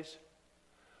 days.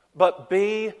 But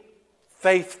be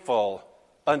faithful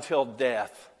until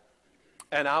death,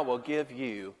 and I will give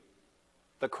you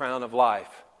the crown of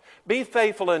life. Be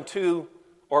faithful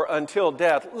until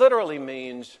death literally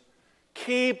means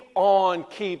keep on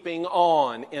keeping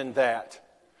on in that.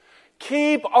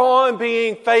 Keep on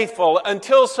being faithful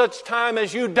until such time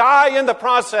as you die in the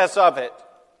process of it.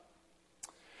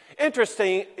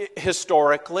 Interesting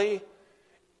historically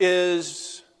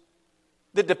is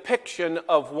the depiction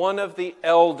of one of the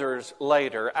elders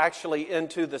later, actually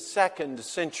into the 2nd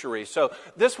century. So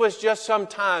this was just some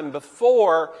time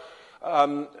before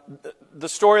the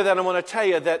story that I want to tell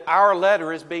you, that our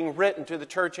letter is being written to the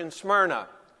church in Smyrna.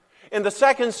 In the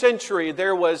 2nd century,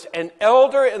 there was an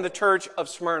elder in the church of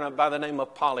Smyrna by the name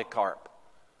of Polycarp.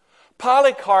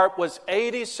 Polycarp was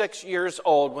 86 years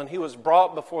old when he was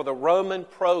brought before the Roman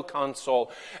proconsul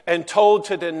and told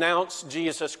to denounce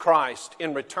Jesus Christ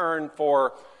in return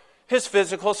for his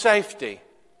physical safety.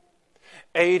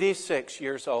 86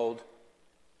 years old.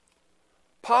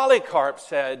 Polycarp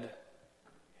said,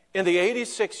 in the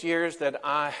 86 years that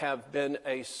I have been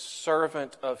a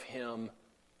servant of him,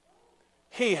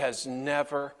 he has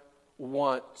never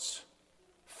once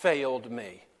failed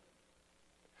me.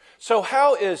 So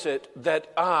how is it that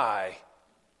I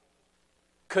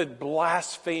could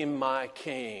blaspheme my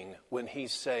king when he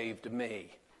saved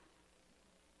me?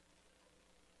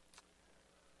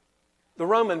 The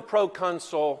Roman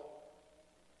proconsul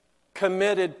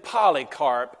committed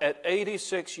Polycarp at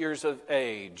 86 years of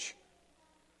age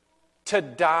to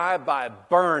die by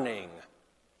burning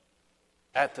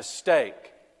at the stake.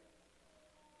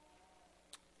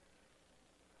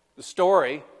 The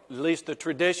story, at least the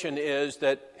tradition, is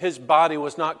that his body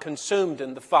was not consumed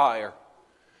in the fire.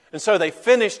 And so they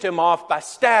finished him off by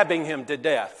stabbing him to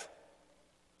death.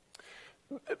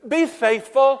 Be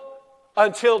faithful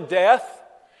until death,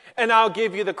 and I'll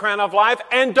give you the crown of life.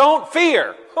 And don't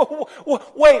fear.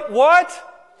 Wait,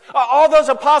 what? All those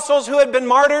apostles who had been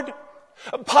martyred?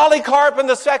 Polycarp in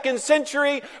the 2nd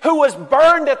century, who was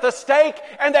burned at the stake,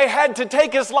 and they had to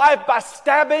take his life by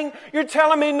stabbing? You're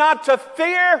telling me not to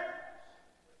fear?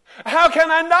 How can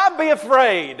I not be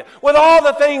afraid with all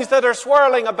the things that are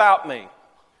swirling about me?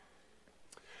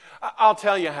 I'll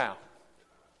tell you how.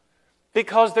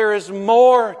 Because there is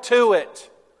more to it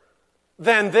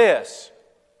than this.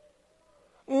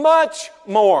 Much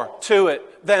more to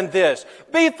it than this.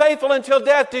 Be faithful until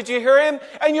death. Did you hear him?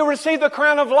 And you'll receive the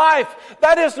crown of life.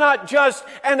 That is not just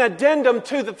an addendum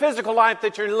to the physical life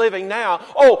that you're living now.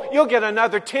 Oh, you'll get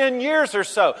another 10 years or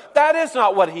so. That is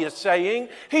not what he is saying.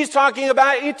 He's talking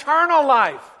about eternal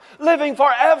life. Living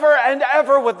forever and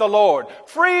ever with the Lord.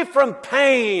 Free from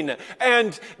pain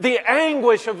and the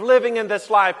anguish of living in this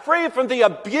life. Free from the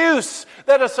abuse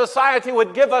that a society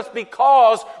would give us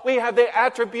because we have the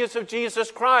attributes of Jesus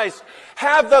Christ.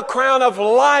 Have the crown of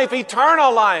life,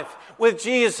 eternal life with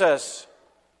Jesus.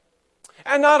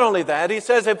 And not only that, he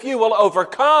says if you will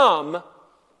overcome,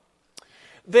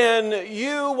 then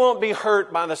you won't be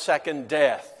hurt by the second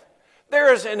death.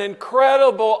 There is an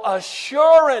incredible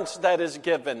assurance that is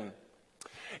given.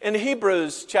 In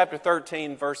Hebrews chapter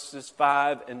 13, verses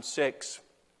 5 and 6,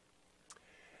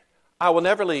 I will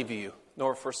never leave you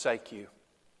nor forsake you.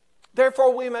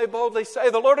 Therefore we may boldly say,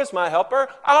 the Lord is my helper,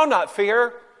 I'll not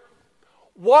fear.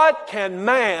 What can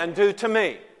man do to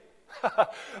me?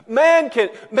 Man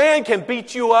can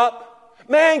beat you up.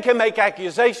 Man can make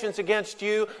accusations against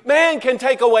you. Man can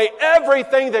take away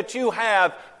everything that you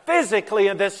have physically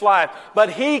in this life, but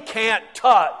he can't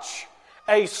touch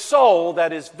a soul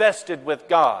that is vested with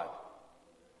God.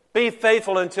 Be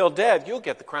faithful until death. You'll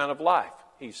get the crown of life,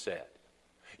 he said.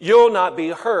 You'll not be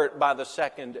hurt by the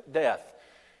second death,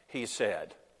 he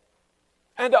said.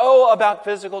 And oh, about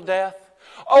physical death.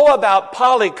 Oh, about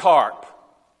Polycarp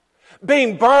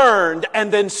being burned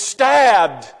and then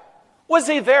stabbed. Was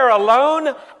he there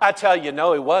alone? I tell you,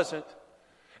 no, he wasn't.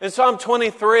 In Psalm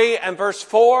 23 and verse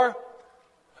 4,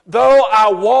 though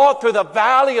I walk through the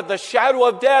valley of the shadow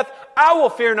of death, I will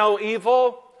fear no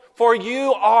evil, for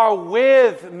you are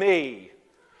with me.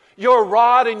 Your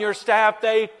rod and your staff,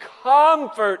 they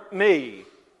comfort me.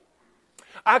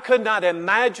 I could not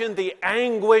imagine the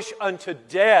anguish unto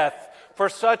death for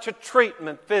such a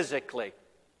treatment physically.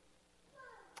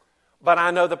 But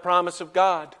I know the promise of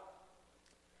God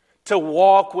to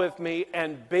walk with me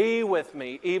and be with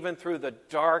me even through the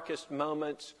darkest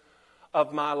moments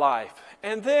of my life.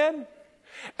 And then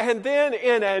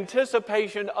in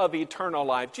anticipation of eternal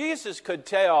life, Jesus could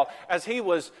tell as he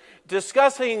was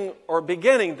discussing or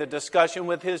beginning the discussion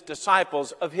with his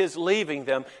disciples of his leaving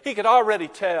them, he could already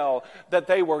tell that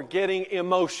they were getting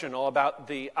emotional about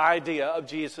the idea of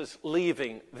Jesus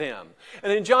leaving them.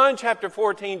 And in John chapter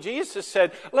 14, Jesus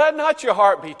said, "Let not your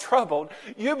heart be troubled.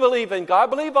 You believe in God,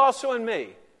 believe also in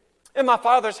me. In my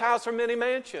Father's house are many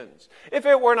mansions. If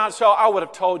it were not so, I would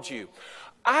have told you.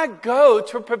 I go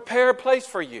to prepare a place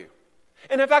for you.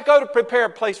 And if I go to prepare a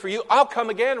place for you, I'll come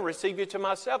again and receive you to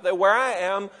myself, that where I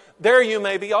am, there you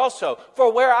may be also.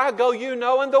 For where I go, you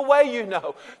know, and the way you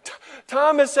know."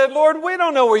 Thomas said, "Lord, we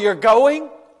don't know where you're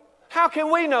going. How can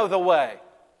we know the way?"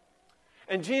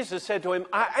 And Jesus said to him,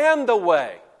 "I am the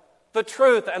way, the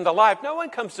truth, and the life. No one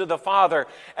comes to the Father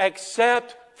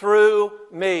except through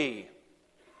me."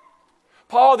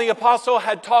 Paul the Apostle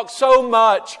had talked so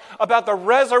much about the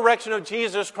resurrection of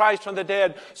Jesus Christ from the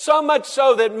dead, so much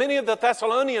so that many of the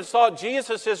Thessalonians thought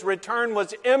Jesus' return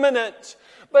was imminent.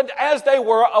 But as they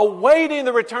were awaiting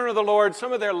the return of the Lord,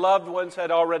 some of their loved ones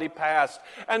had already passed.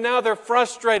 And now they're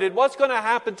frustrated. What's going to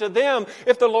happen to them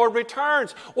if the Lord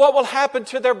returns? What will happen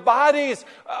to their bodies?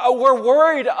 We're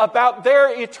worried about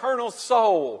their eternal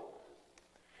soul.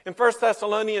 In 1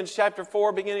 Thessalonians chapter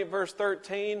 4, beginning at verse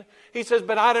 13, he says,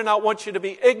 "But I do not want you to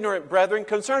be ignorant, brethren,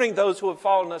 concerning those who have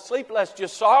fallen asleep, lest you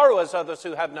sorrow as others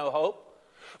who have no hope.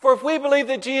 For if we believe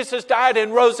that Jesus died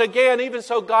and rose again, even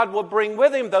so God will bring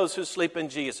with him those who sleep in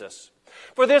Jesus.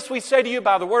 For this we say to you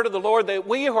by the word of the Lord, that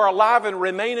we who are alive and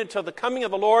remain until the coming of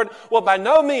the Lord will by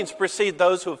no means precede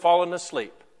those who have fallen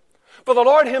asleep. For the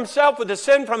Lord himself will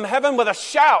descend from heaven with a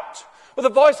shout, with the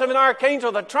voice of an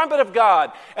archangel, the trumpet of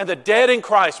God, and the dead in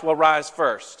Christ will rise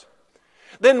first.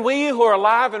 Then we who are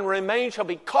alive and remain shall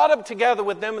be caught up together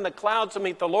with them in the clouds to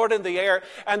meet the Lord in the air,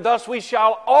 and thus we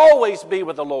shall always be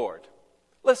with the Lord."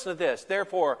 Listen to this.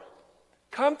 "Therefore,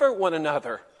 comfort one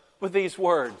another with these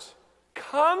words."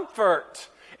 Comfort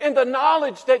in the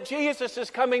knowledge that Jesus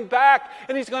is coming back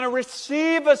and he's going to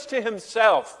receive us to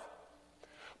himself.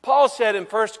 Paul said in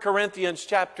 1 Corinthians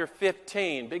chapter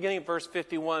 15, beginning at verse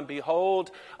 51,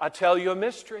 "Behold, I tell you a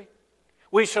mystery.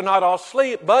 We shall not all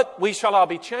sleep, but we shall all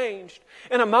be changed.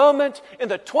 In a moment, in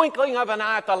the twinkling of an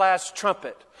eye at the last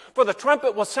trumpet. For the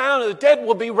trumpet will sound, and the dead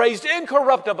will be raised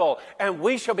incorruptible, and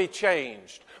we shall be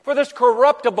changed. For this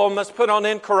corruptible must put on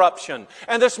incorruption,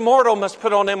 and this mortal must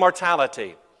put on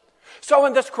immortality. So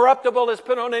when this corruptible is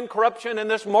put on incorruption and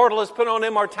this mortal is put on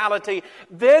immortality,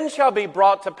 then shall be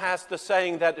brought to pass the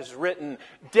saying that is written,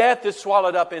 death is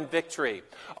swallowed up in victory.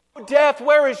 O death,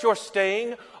 where is your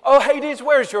sting? O Hades,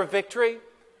 where is your victory?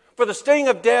 For the sting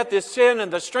of death is sin,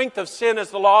 and the strength of sin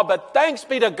is the law. But thanks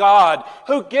be to God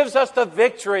who gives us the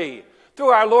victory through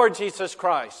our Lord Jesus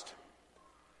Christ.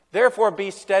 Therefore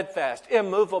be steadfast,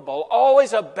 immovable,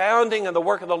 always abounding in the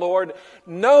work of the Lord,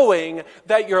 knowing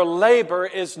that your labor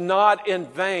is not in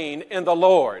vain in the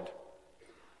Lord."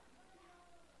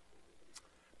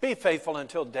 Be faithful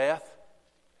until death.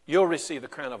 You'll receive the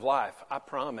crown of life, I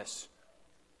promise.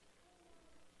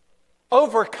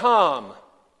 Overcome,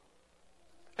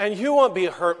 and you won't be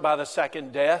hurt by the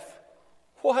second death.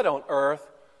 What on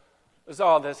earth does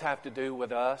all this have to do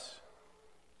with us?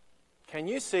 Can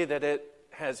you see that it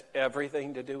has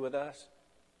everything to do with us?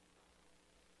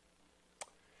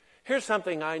 Here's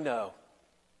something I know.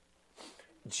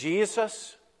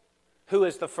 Jesus, who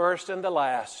is the first and the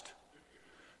last,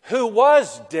 who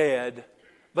was dead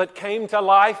but came to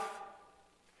life,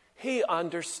 he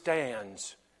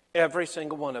understands every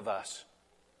single one of us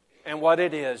and what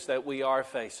it is that we are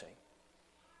facing.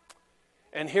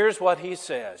 And here's what he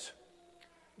says: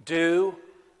 do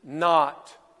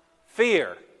not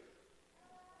fear.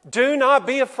 Do not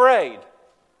be afraid.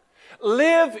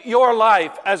 Live your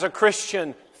life as a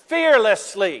Christian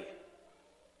fearlessly.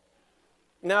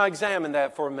 Now examine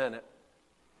that for a minute.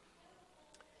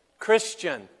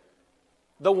 Christian,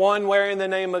 the one wearing the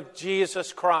name of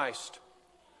Jesus Christ,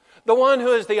 the one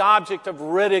who is the object of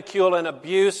ridicule and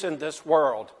abuse in this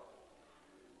world.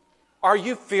 Are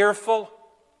you fearful?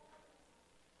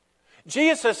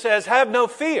 Jesus says, have no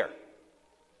fear.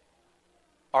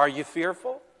 Are you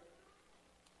fearful?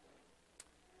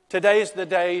 Today's the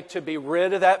day to be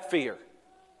rid of that fear,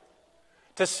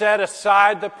 to set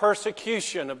aside the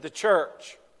persecution of the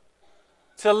church,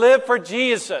 to live for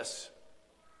Jesus,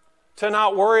 to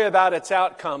not worry about its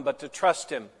outcome, but to trust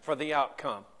Him for the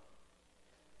outcome.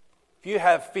 If you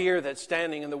have fear that's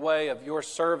standing in the way of your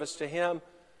service to Him,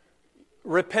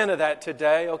 repent of that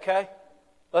today, okay?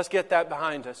 Let's get that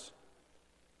behind us.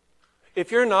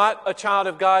 If you're not a child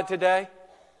of God today,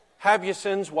 have your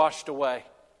sins washed away.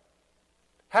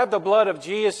 Have the blood of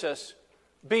Jesus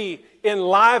be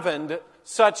enlivened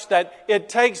such that it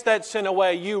takes that sin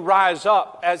away. You rise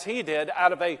up, as He did,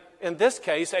 out of in this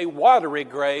case, a watery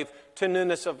grave to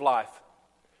newness of life,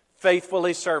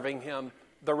 faithfully serving Him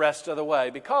the rest of the way.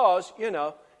 Because,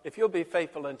 if you'll be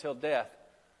faithful until death,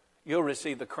 you'll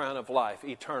receive the crown of life,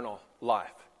 eternal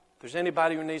life. If there's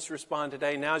anybody who needs to respond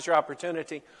today, now's your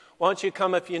opportunity. Why don't you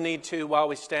come if you need to while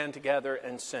we stand together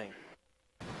and sing.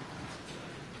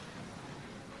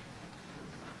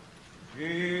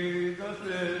 Jesus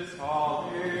is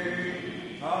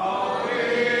calling,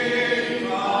 calling,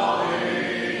 calling.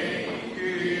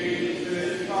 Jesus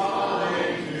is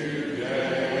calling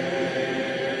today.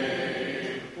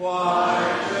 Why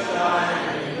should I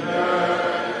linger,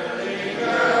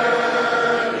 linger,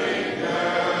 linger?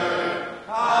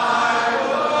 I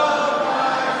will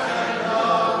rise and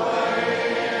away.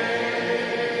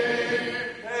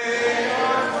 They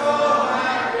are so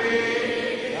happy,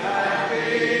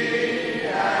 happy.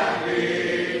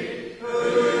 Who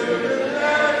did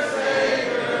their Savior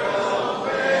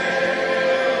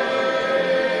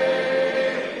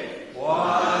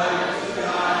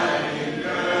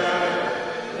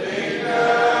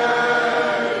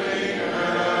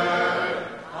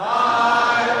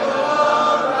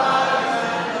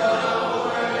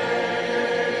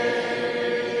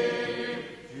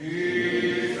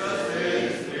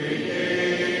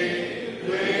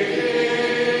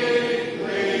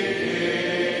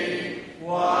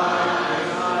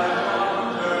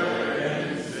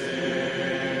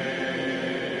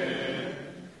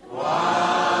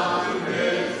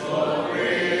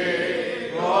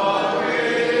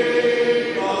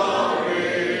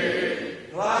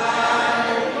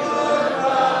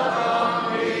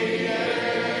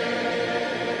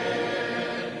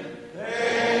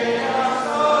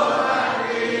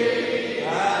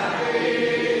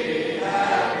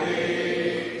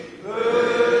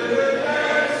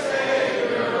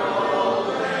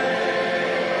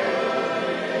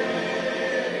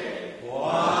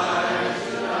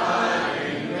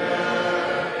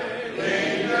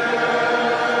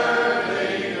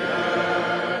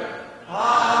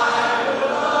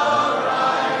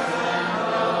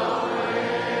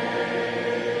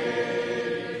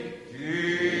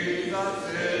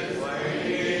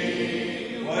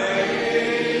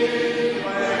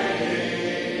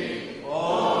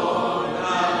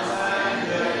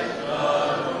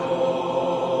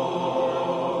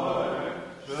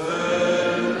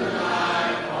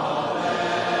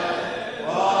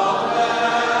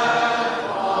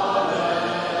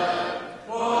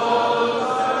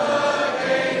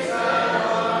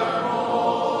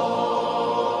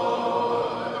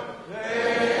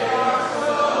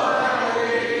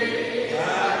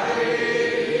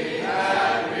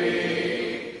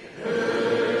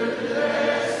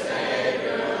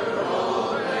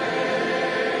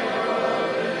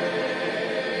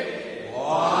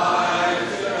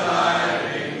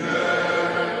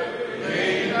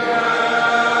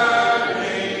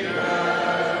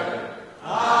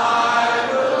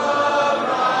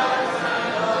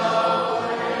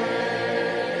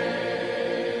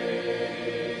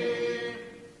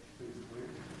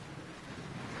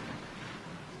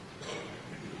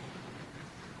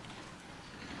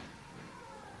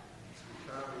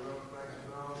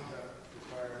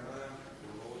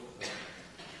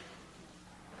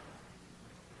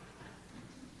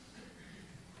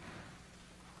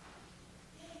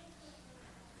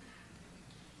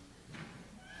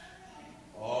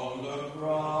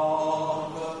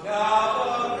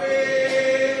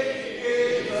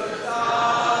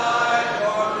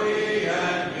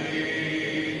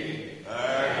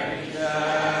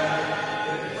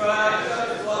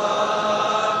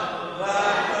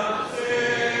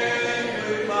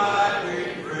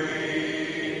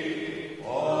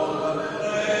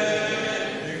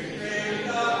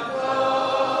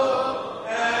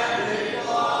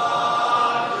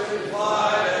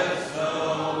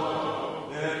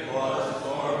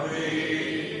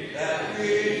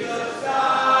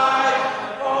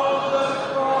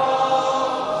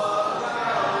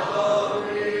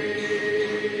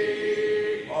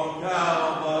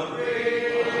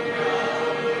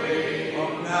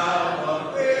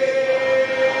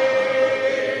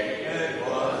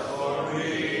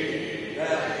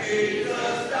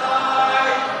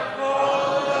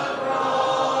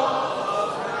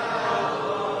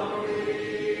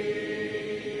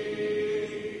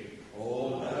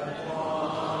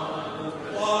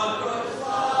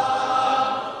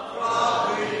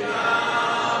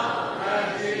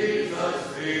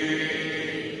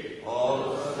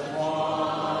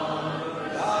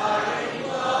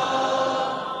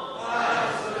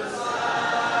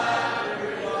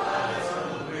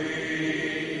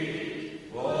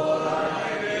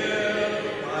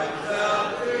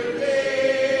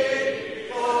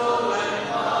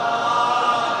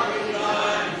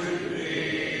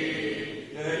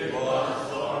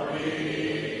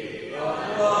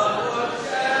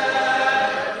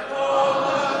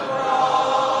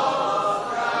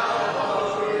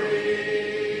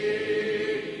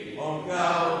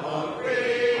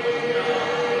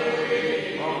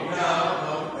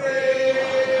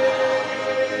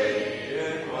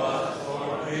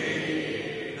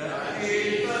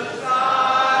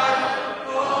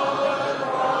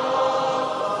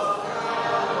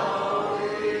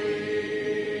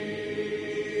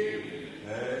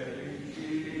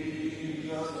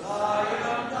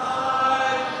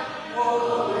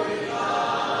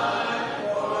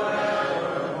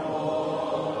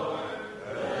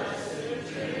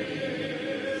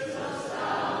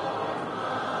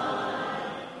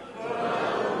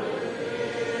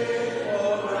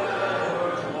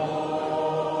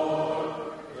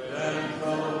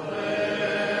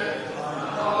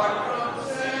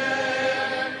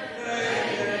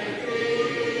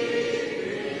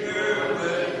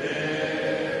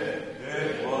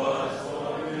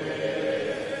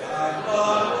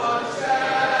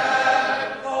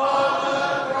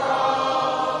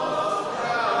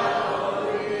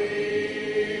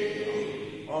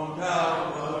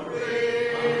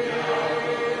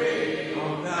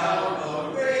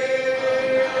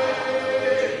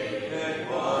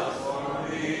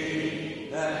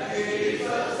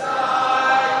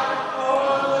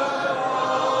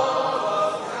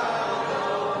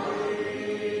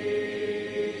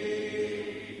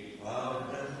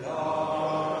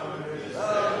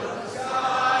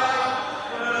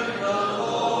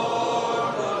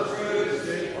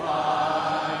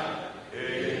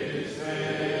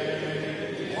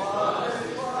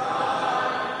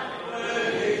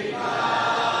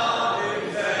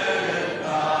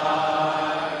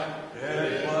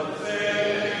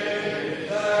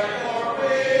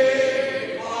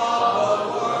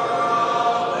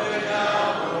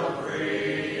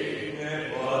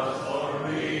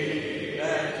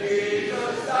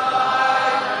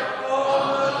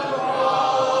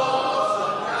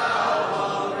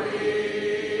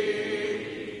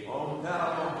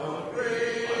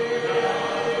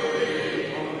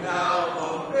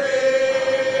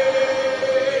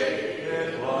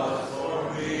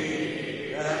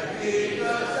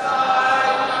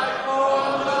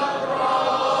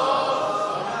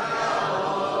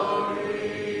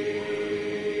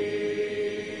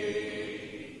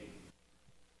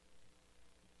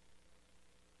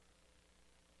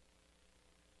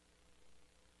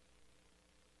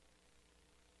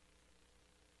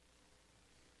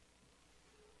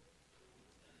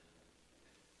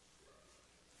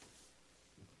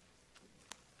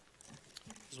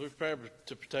As we prepare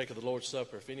to partake of the Lord's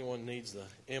Supper, if anyone needs the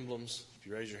emblems, if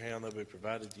you raise your hand, they'll be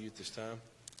provided to you at this time.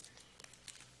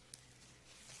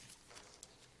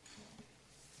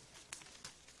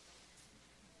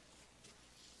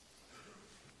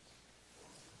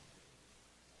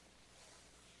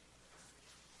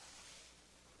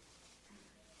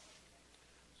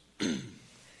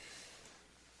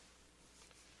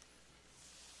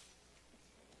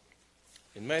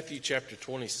 In Matthew chapter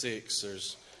 26,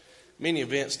 there's many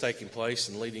events taking place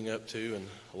and leading up to, and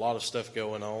a lot of stuff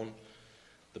going on.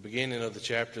 The beginning of the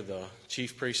chapter, the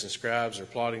chief priests and scribes are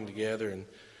plotting together in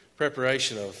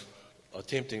preparation of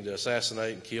attempting to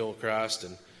assassinate and kill Christ,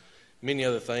 and many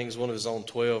other things. One of his own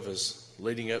 12 is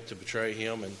leading up to betray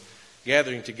him, and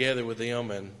gathering together with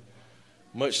them, and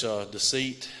much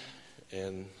deceit,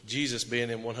 and Jesus being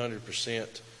in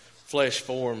 100% flesh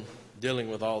form, dealing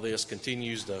with all this,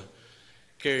 continues to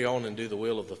carry on and do the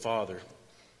will of the Father.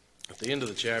 At the end of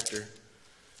the chapter,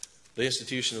 the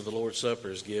institution of the Lord's Supper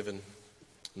is given,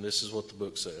 and this is what the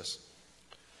book says.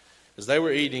 As they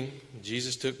were eating,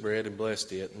 Jesus took bread and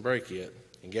blessed it and brake it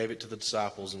and gave it to the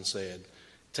disciples and said,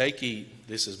 "Take, eat,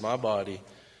 this is my body."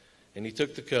 And he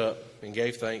took the cup and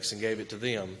gave thanks and gave it to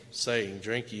them, saying,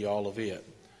 "Drink ye all of it.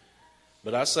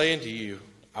 But I say unto you,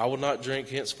 I will not drink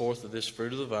henceforth of this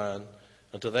fruit of the vine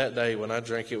until that day when I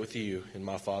drink it with you in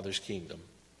my Father's kingdom."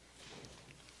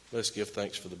 Let's give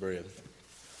thanks for the bread.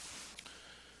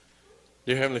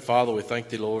 Dear Heavenly Father, we thank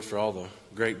Thee, Lord, for all the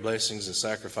great blessings and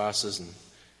sacrifices and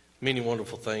many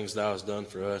wonderful things Thou hast done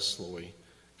for us. Lord, we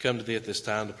come to Thee at this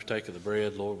time to partake of the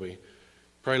bread. Lord, we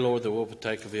pray, Lord, that we'll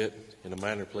partake of it in a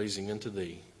manner pleasing unto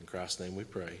Thee. In Christ's name we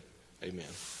pray. Amen.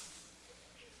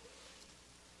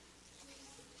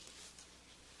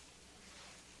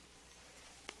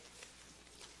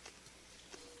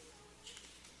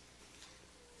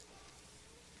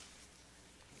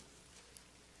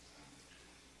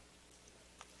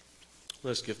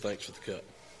 Let's give thanks for the cup.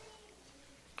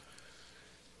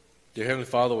 Dear Heavenly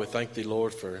Father, we thank Thee,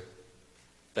 Lord, for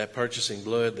that purchasing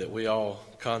blood that we all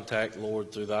contact,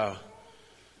 Lord, through Thy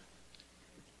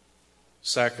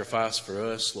sacrifice for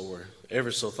us, Lord.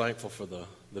 Ever so thankful for the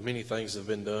many things that have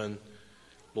been done.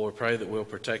 Lord, pray that we'll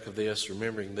partake of this,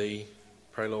 remembering Thee.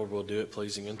 Pray, Lord, we'll do it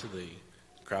pleasing unto Thee.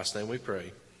 In Christ's name we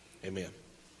pray. Amen.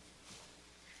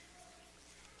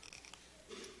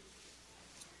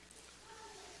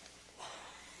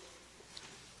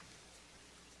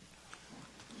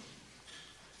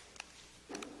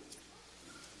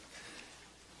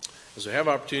 As we have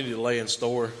opportunity to lay in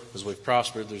store, as we've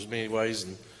prospered, there's many ways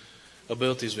and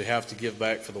abilities we have to give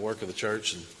back for the work of the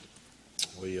church. And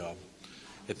we, at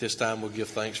this time, we'll give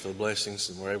thanks for the blessings,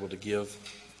 and we're able to give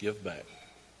back.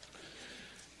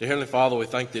 Dear Heavenly Father, we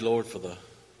thank Thee, Lord, for the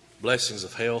blessings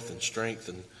of health and strength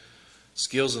and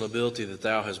skills and ability that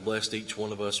Thou hast blessed each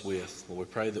one of us with. Lord,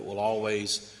 we pray that we'll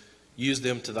always use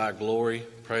them to Thy glory.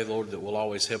 Pray, Lord, that we'll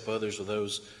always help others with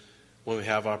those when we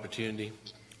have opportunity.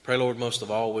 Pray, Lord, most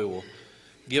of all, we will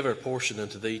give our portion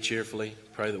unto Thee cheerfully.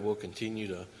 Pray that we'll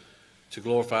continue to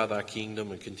glorify Thy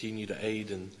kingdom and continue to aid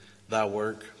in Thy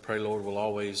work. Pray, Lord, we'll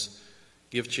always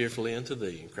give cheerfully unto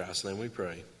Thee. In Christ's name we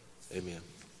pray. Amen.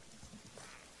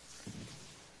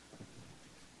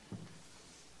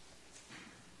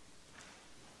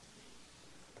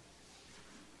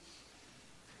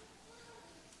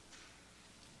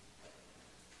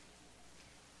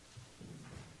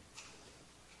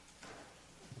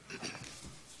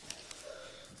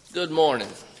 Good morning.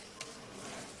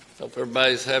 Hope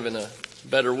everybody's having a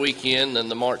better weekend than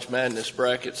the March Madness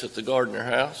brackets at the Gardner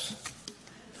House.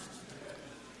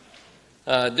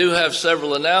 I do have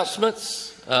several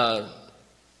announcements.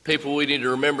 People we need to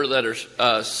remember that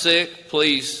are sick,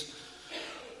 please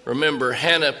remember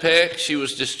Hannah Peck. She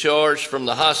was discharged from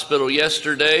the hospital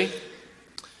yesterday.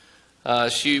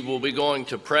 She will be going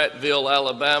to Prattville,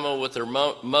 Alabama with her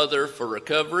mother for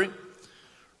recovery.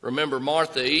 Remember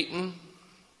Martha Eaton.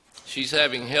 She's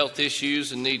having health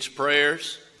issues and needs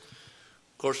prayers.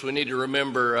 Of course, we need to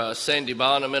remember Sandy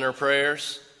Bonham in our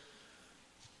prayers.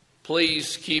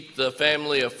 Please keep the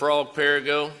family of Frog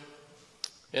Perigo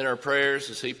in our prayers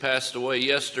as he passed away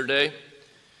yesterday.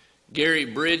 Gary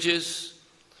Bridges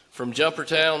from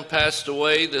Jumpertown passed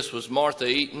away. This was Martha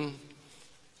Eaton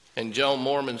and Joan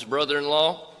Mormon's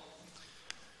brother-in-law.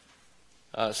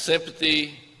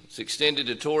 Sympathy is extended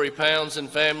to Tori Pounds and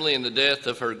family in the death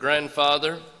of her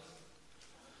grandfather,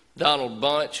 Donald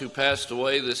Bunch, who passed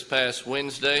away this past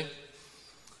Wednesday.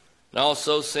 And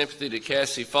also sympathy to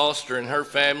Cassie Foster and her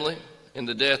family in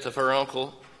the death of her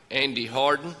uncle, Andy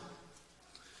Harden.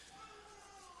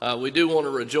 We do want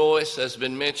to rejoice, as has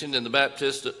been mentioned, in the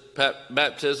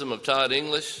baptism of Todd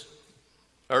English,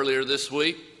 earlier this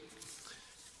week.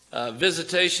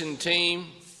 Visitation Team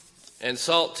and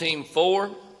SALT Team 4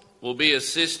 will be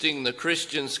assisting the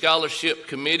Christian Scholarship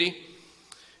Committee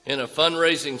in a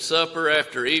fundraising supper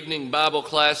after evening Bible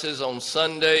classes on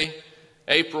Sunday,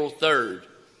 April 3rd.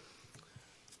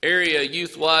 Area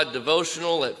youth-wide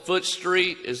devotional at Foot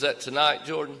Street, is that tonight,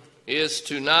 Jordan? Is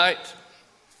tonight.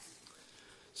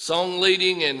 Song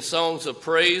leading and songs of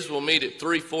praise will meet at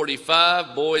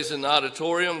 3:45, boys in the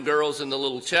auditorium, girls in the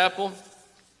little chapel.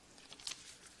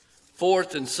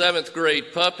 4th and 7th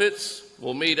grade puppets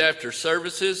will meet after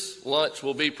services. Lunch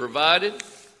will be provided.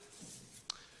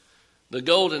 The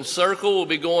Golden Circle will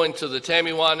be going to the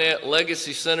Tammy Wynette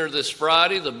Legacy Center this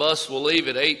Friday. The bus will leave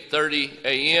at 8:30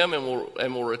 a.m.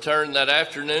 and will return that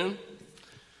afternoon.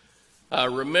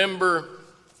 Remember,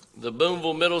 the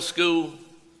Boonville Middle School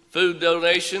food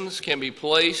donations can be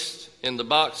placed in the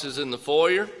boxes in the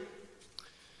foyer.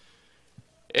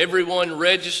 Everyone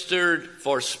registered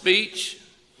for speech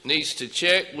needs to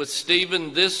check with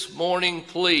Stephen this morning,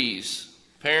 please.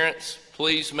 Parents,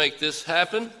 please make this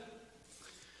happen.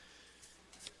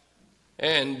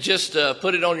 And just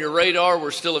put it on your radar,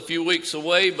 we're still a few weeks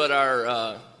away, but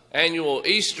our annual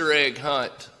Easter egg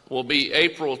hunt will be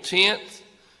April 10th,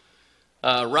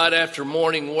 right after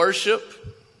morning worship.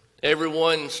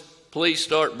 Everyone, please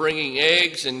start bringing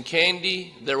eggs and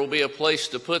candy. There will be a place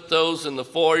to put those in the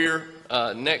foyer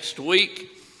next week.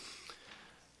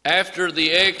 After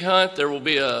the egg hunt, there will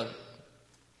be a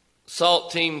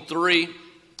SALT Team 3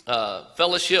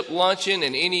 fellowship luncheon,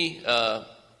 and any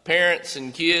parents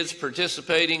and kids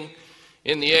participating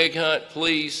in the egg hunt,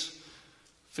 please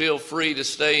feel free to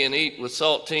stay and eat with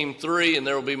SALT Team 3, and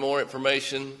there will be more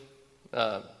information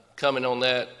coming on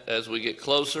that as we get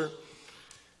closer.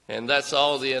 And that's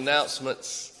all the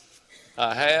announcements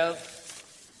I have.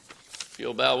 If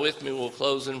you'll bow with me, we'll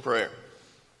close in prayer.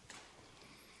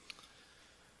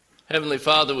 Heavenly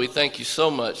Father, we thank you so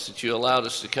much that you allowed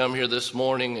us to come here this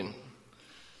morning, and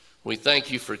we thank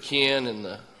you for Ken and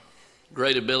the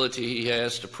great ability he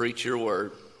has to preach your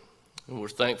word. And we're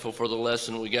thankful for the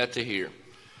lesson we got to hear.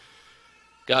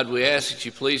 God, we ask that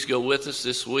you please go with us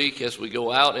this week as we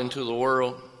go out into the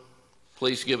world.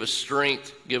 Please give us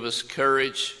strength, give us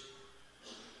courage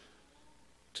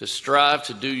to strive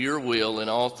to do your will in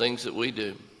all things that we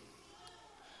do.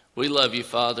 We love you,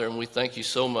 Father, and we thank you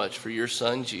so much for your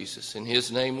Son, Jesus. In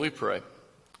his name we pray.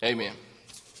 Amen.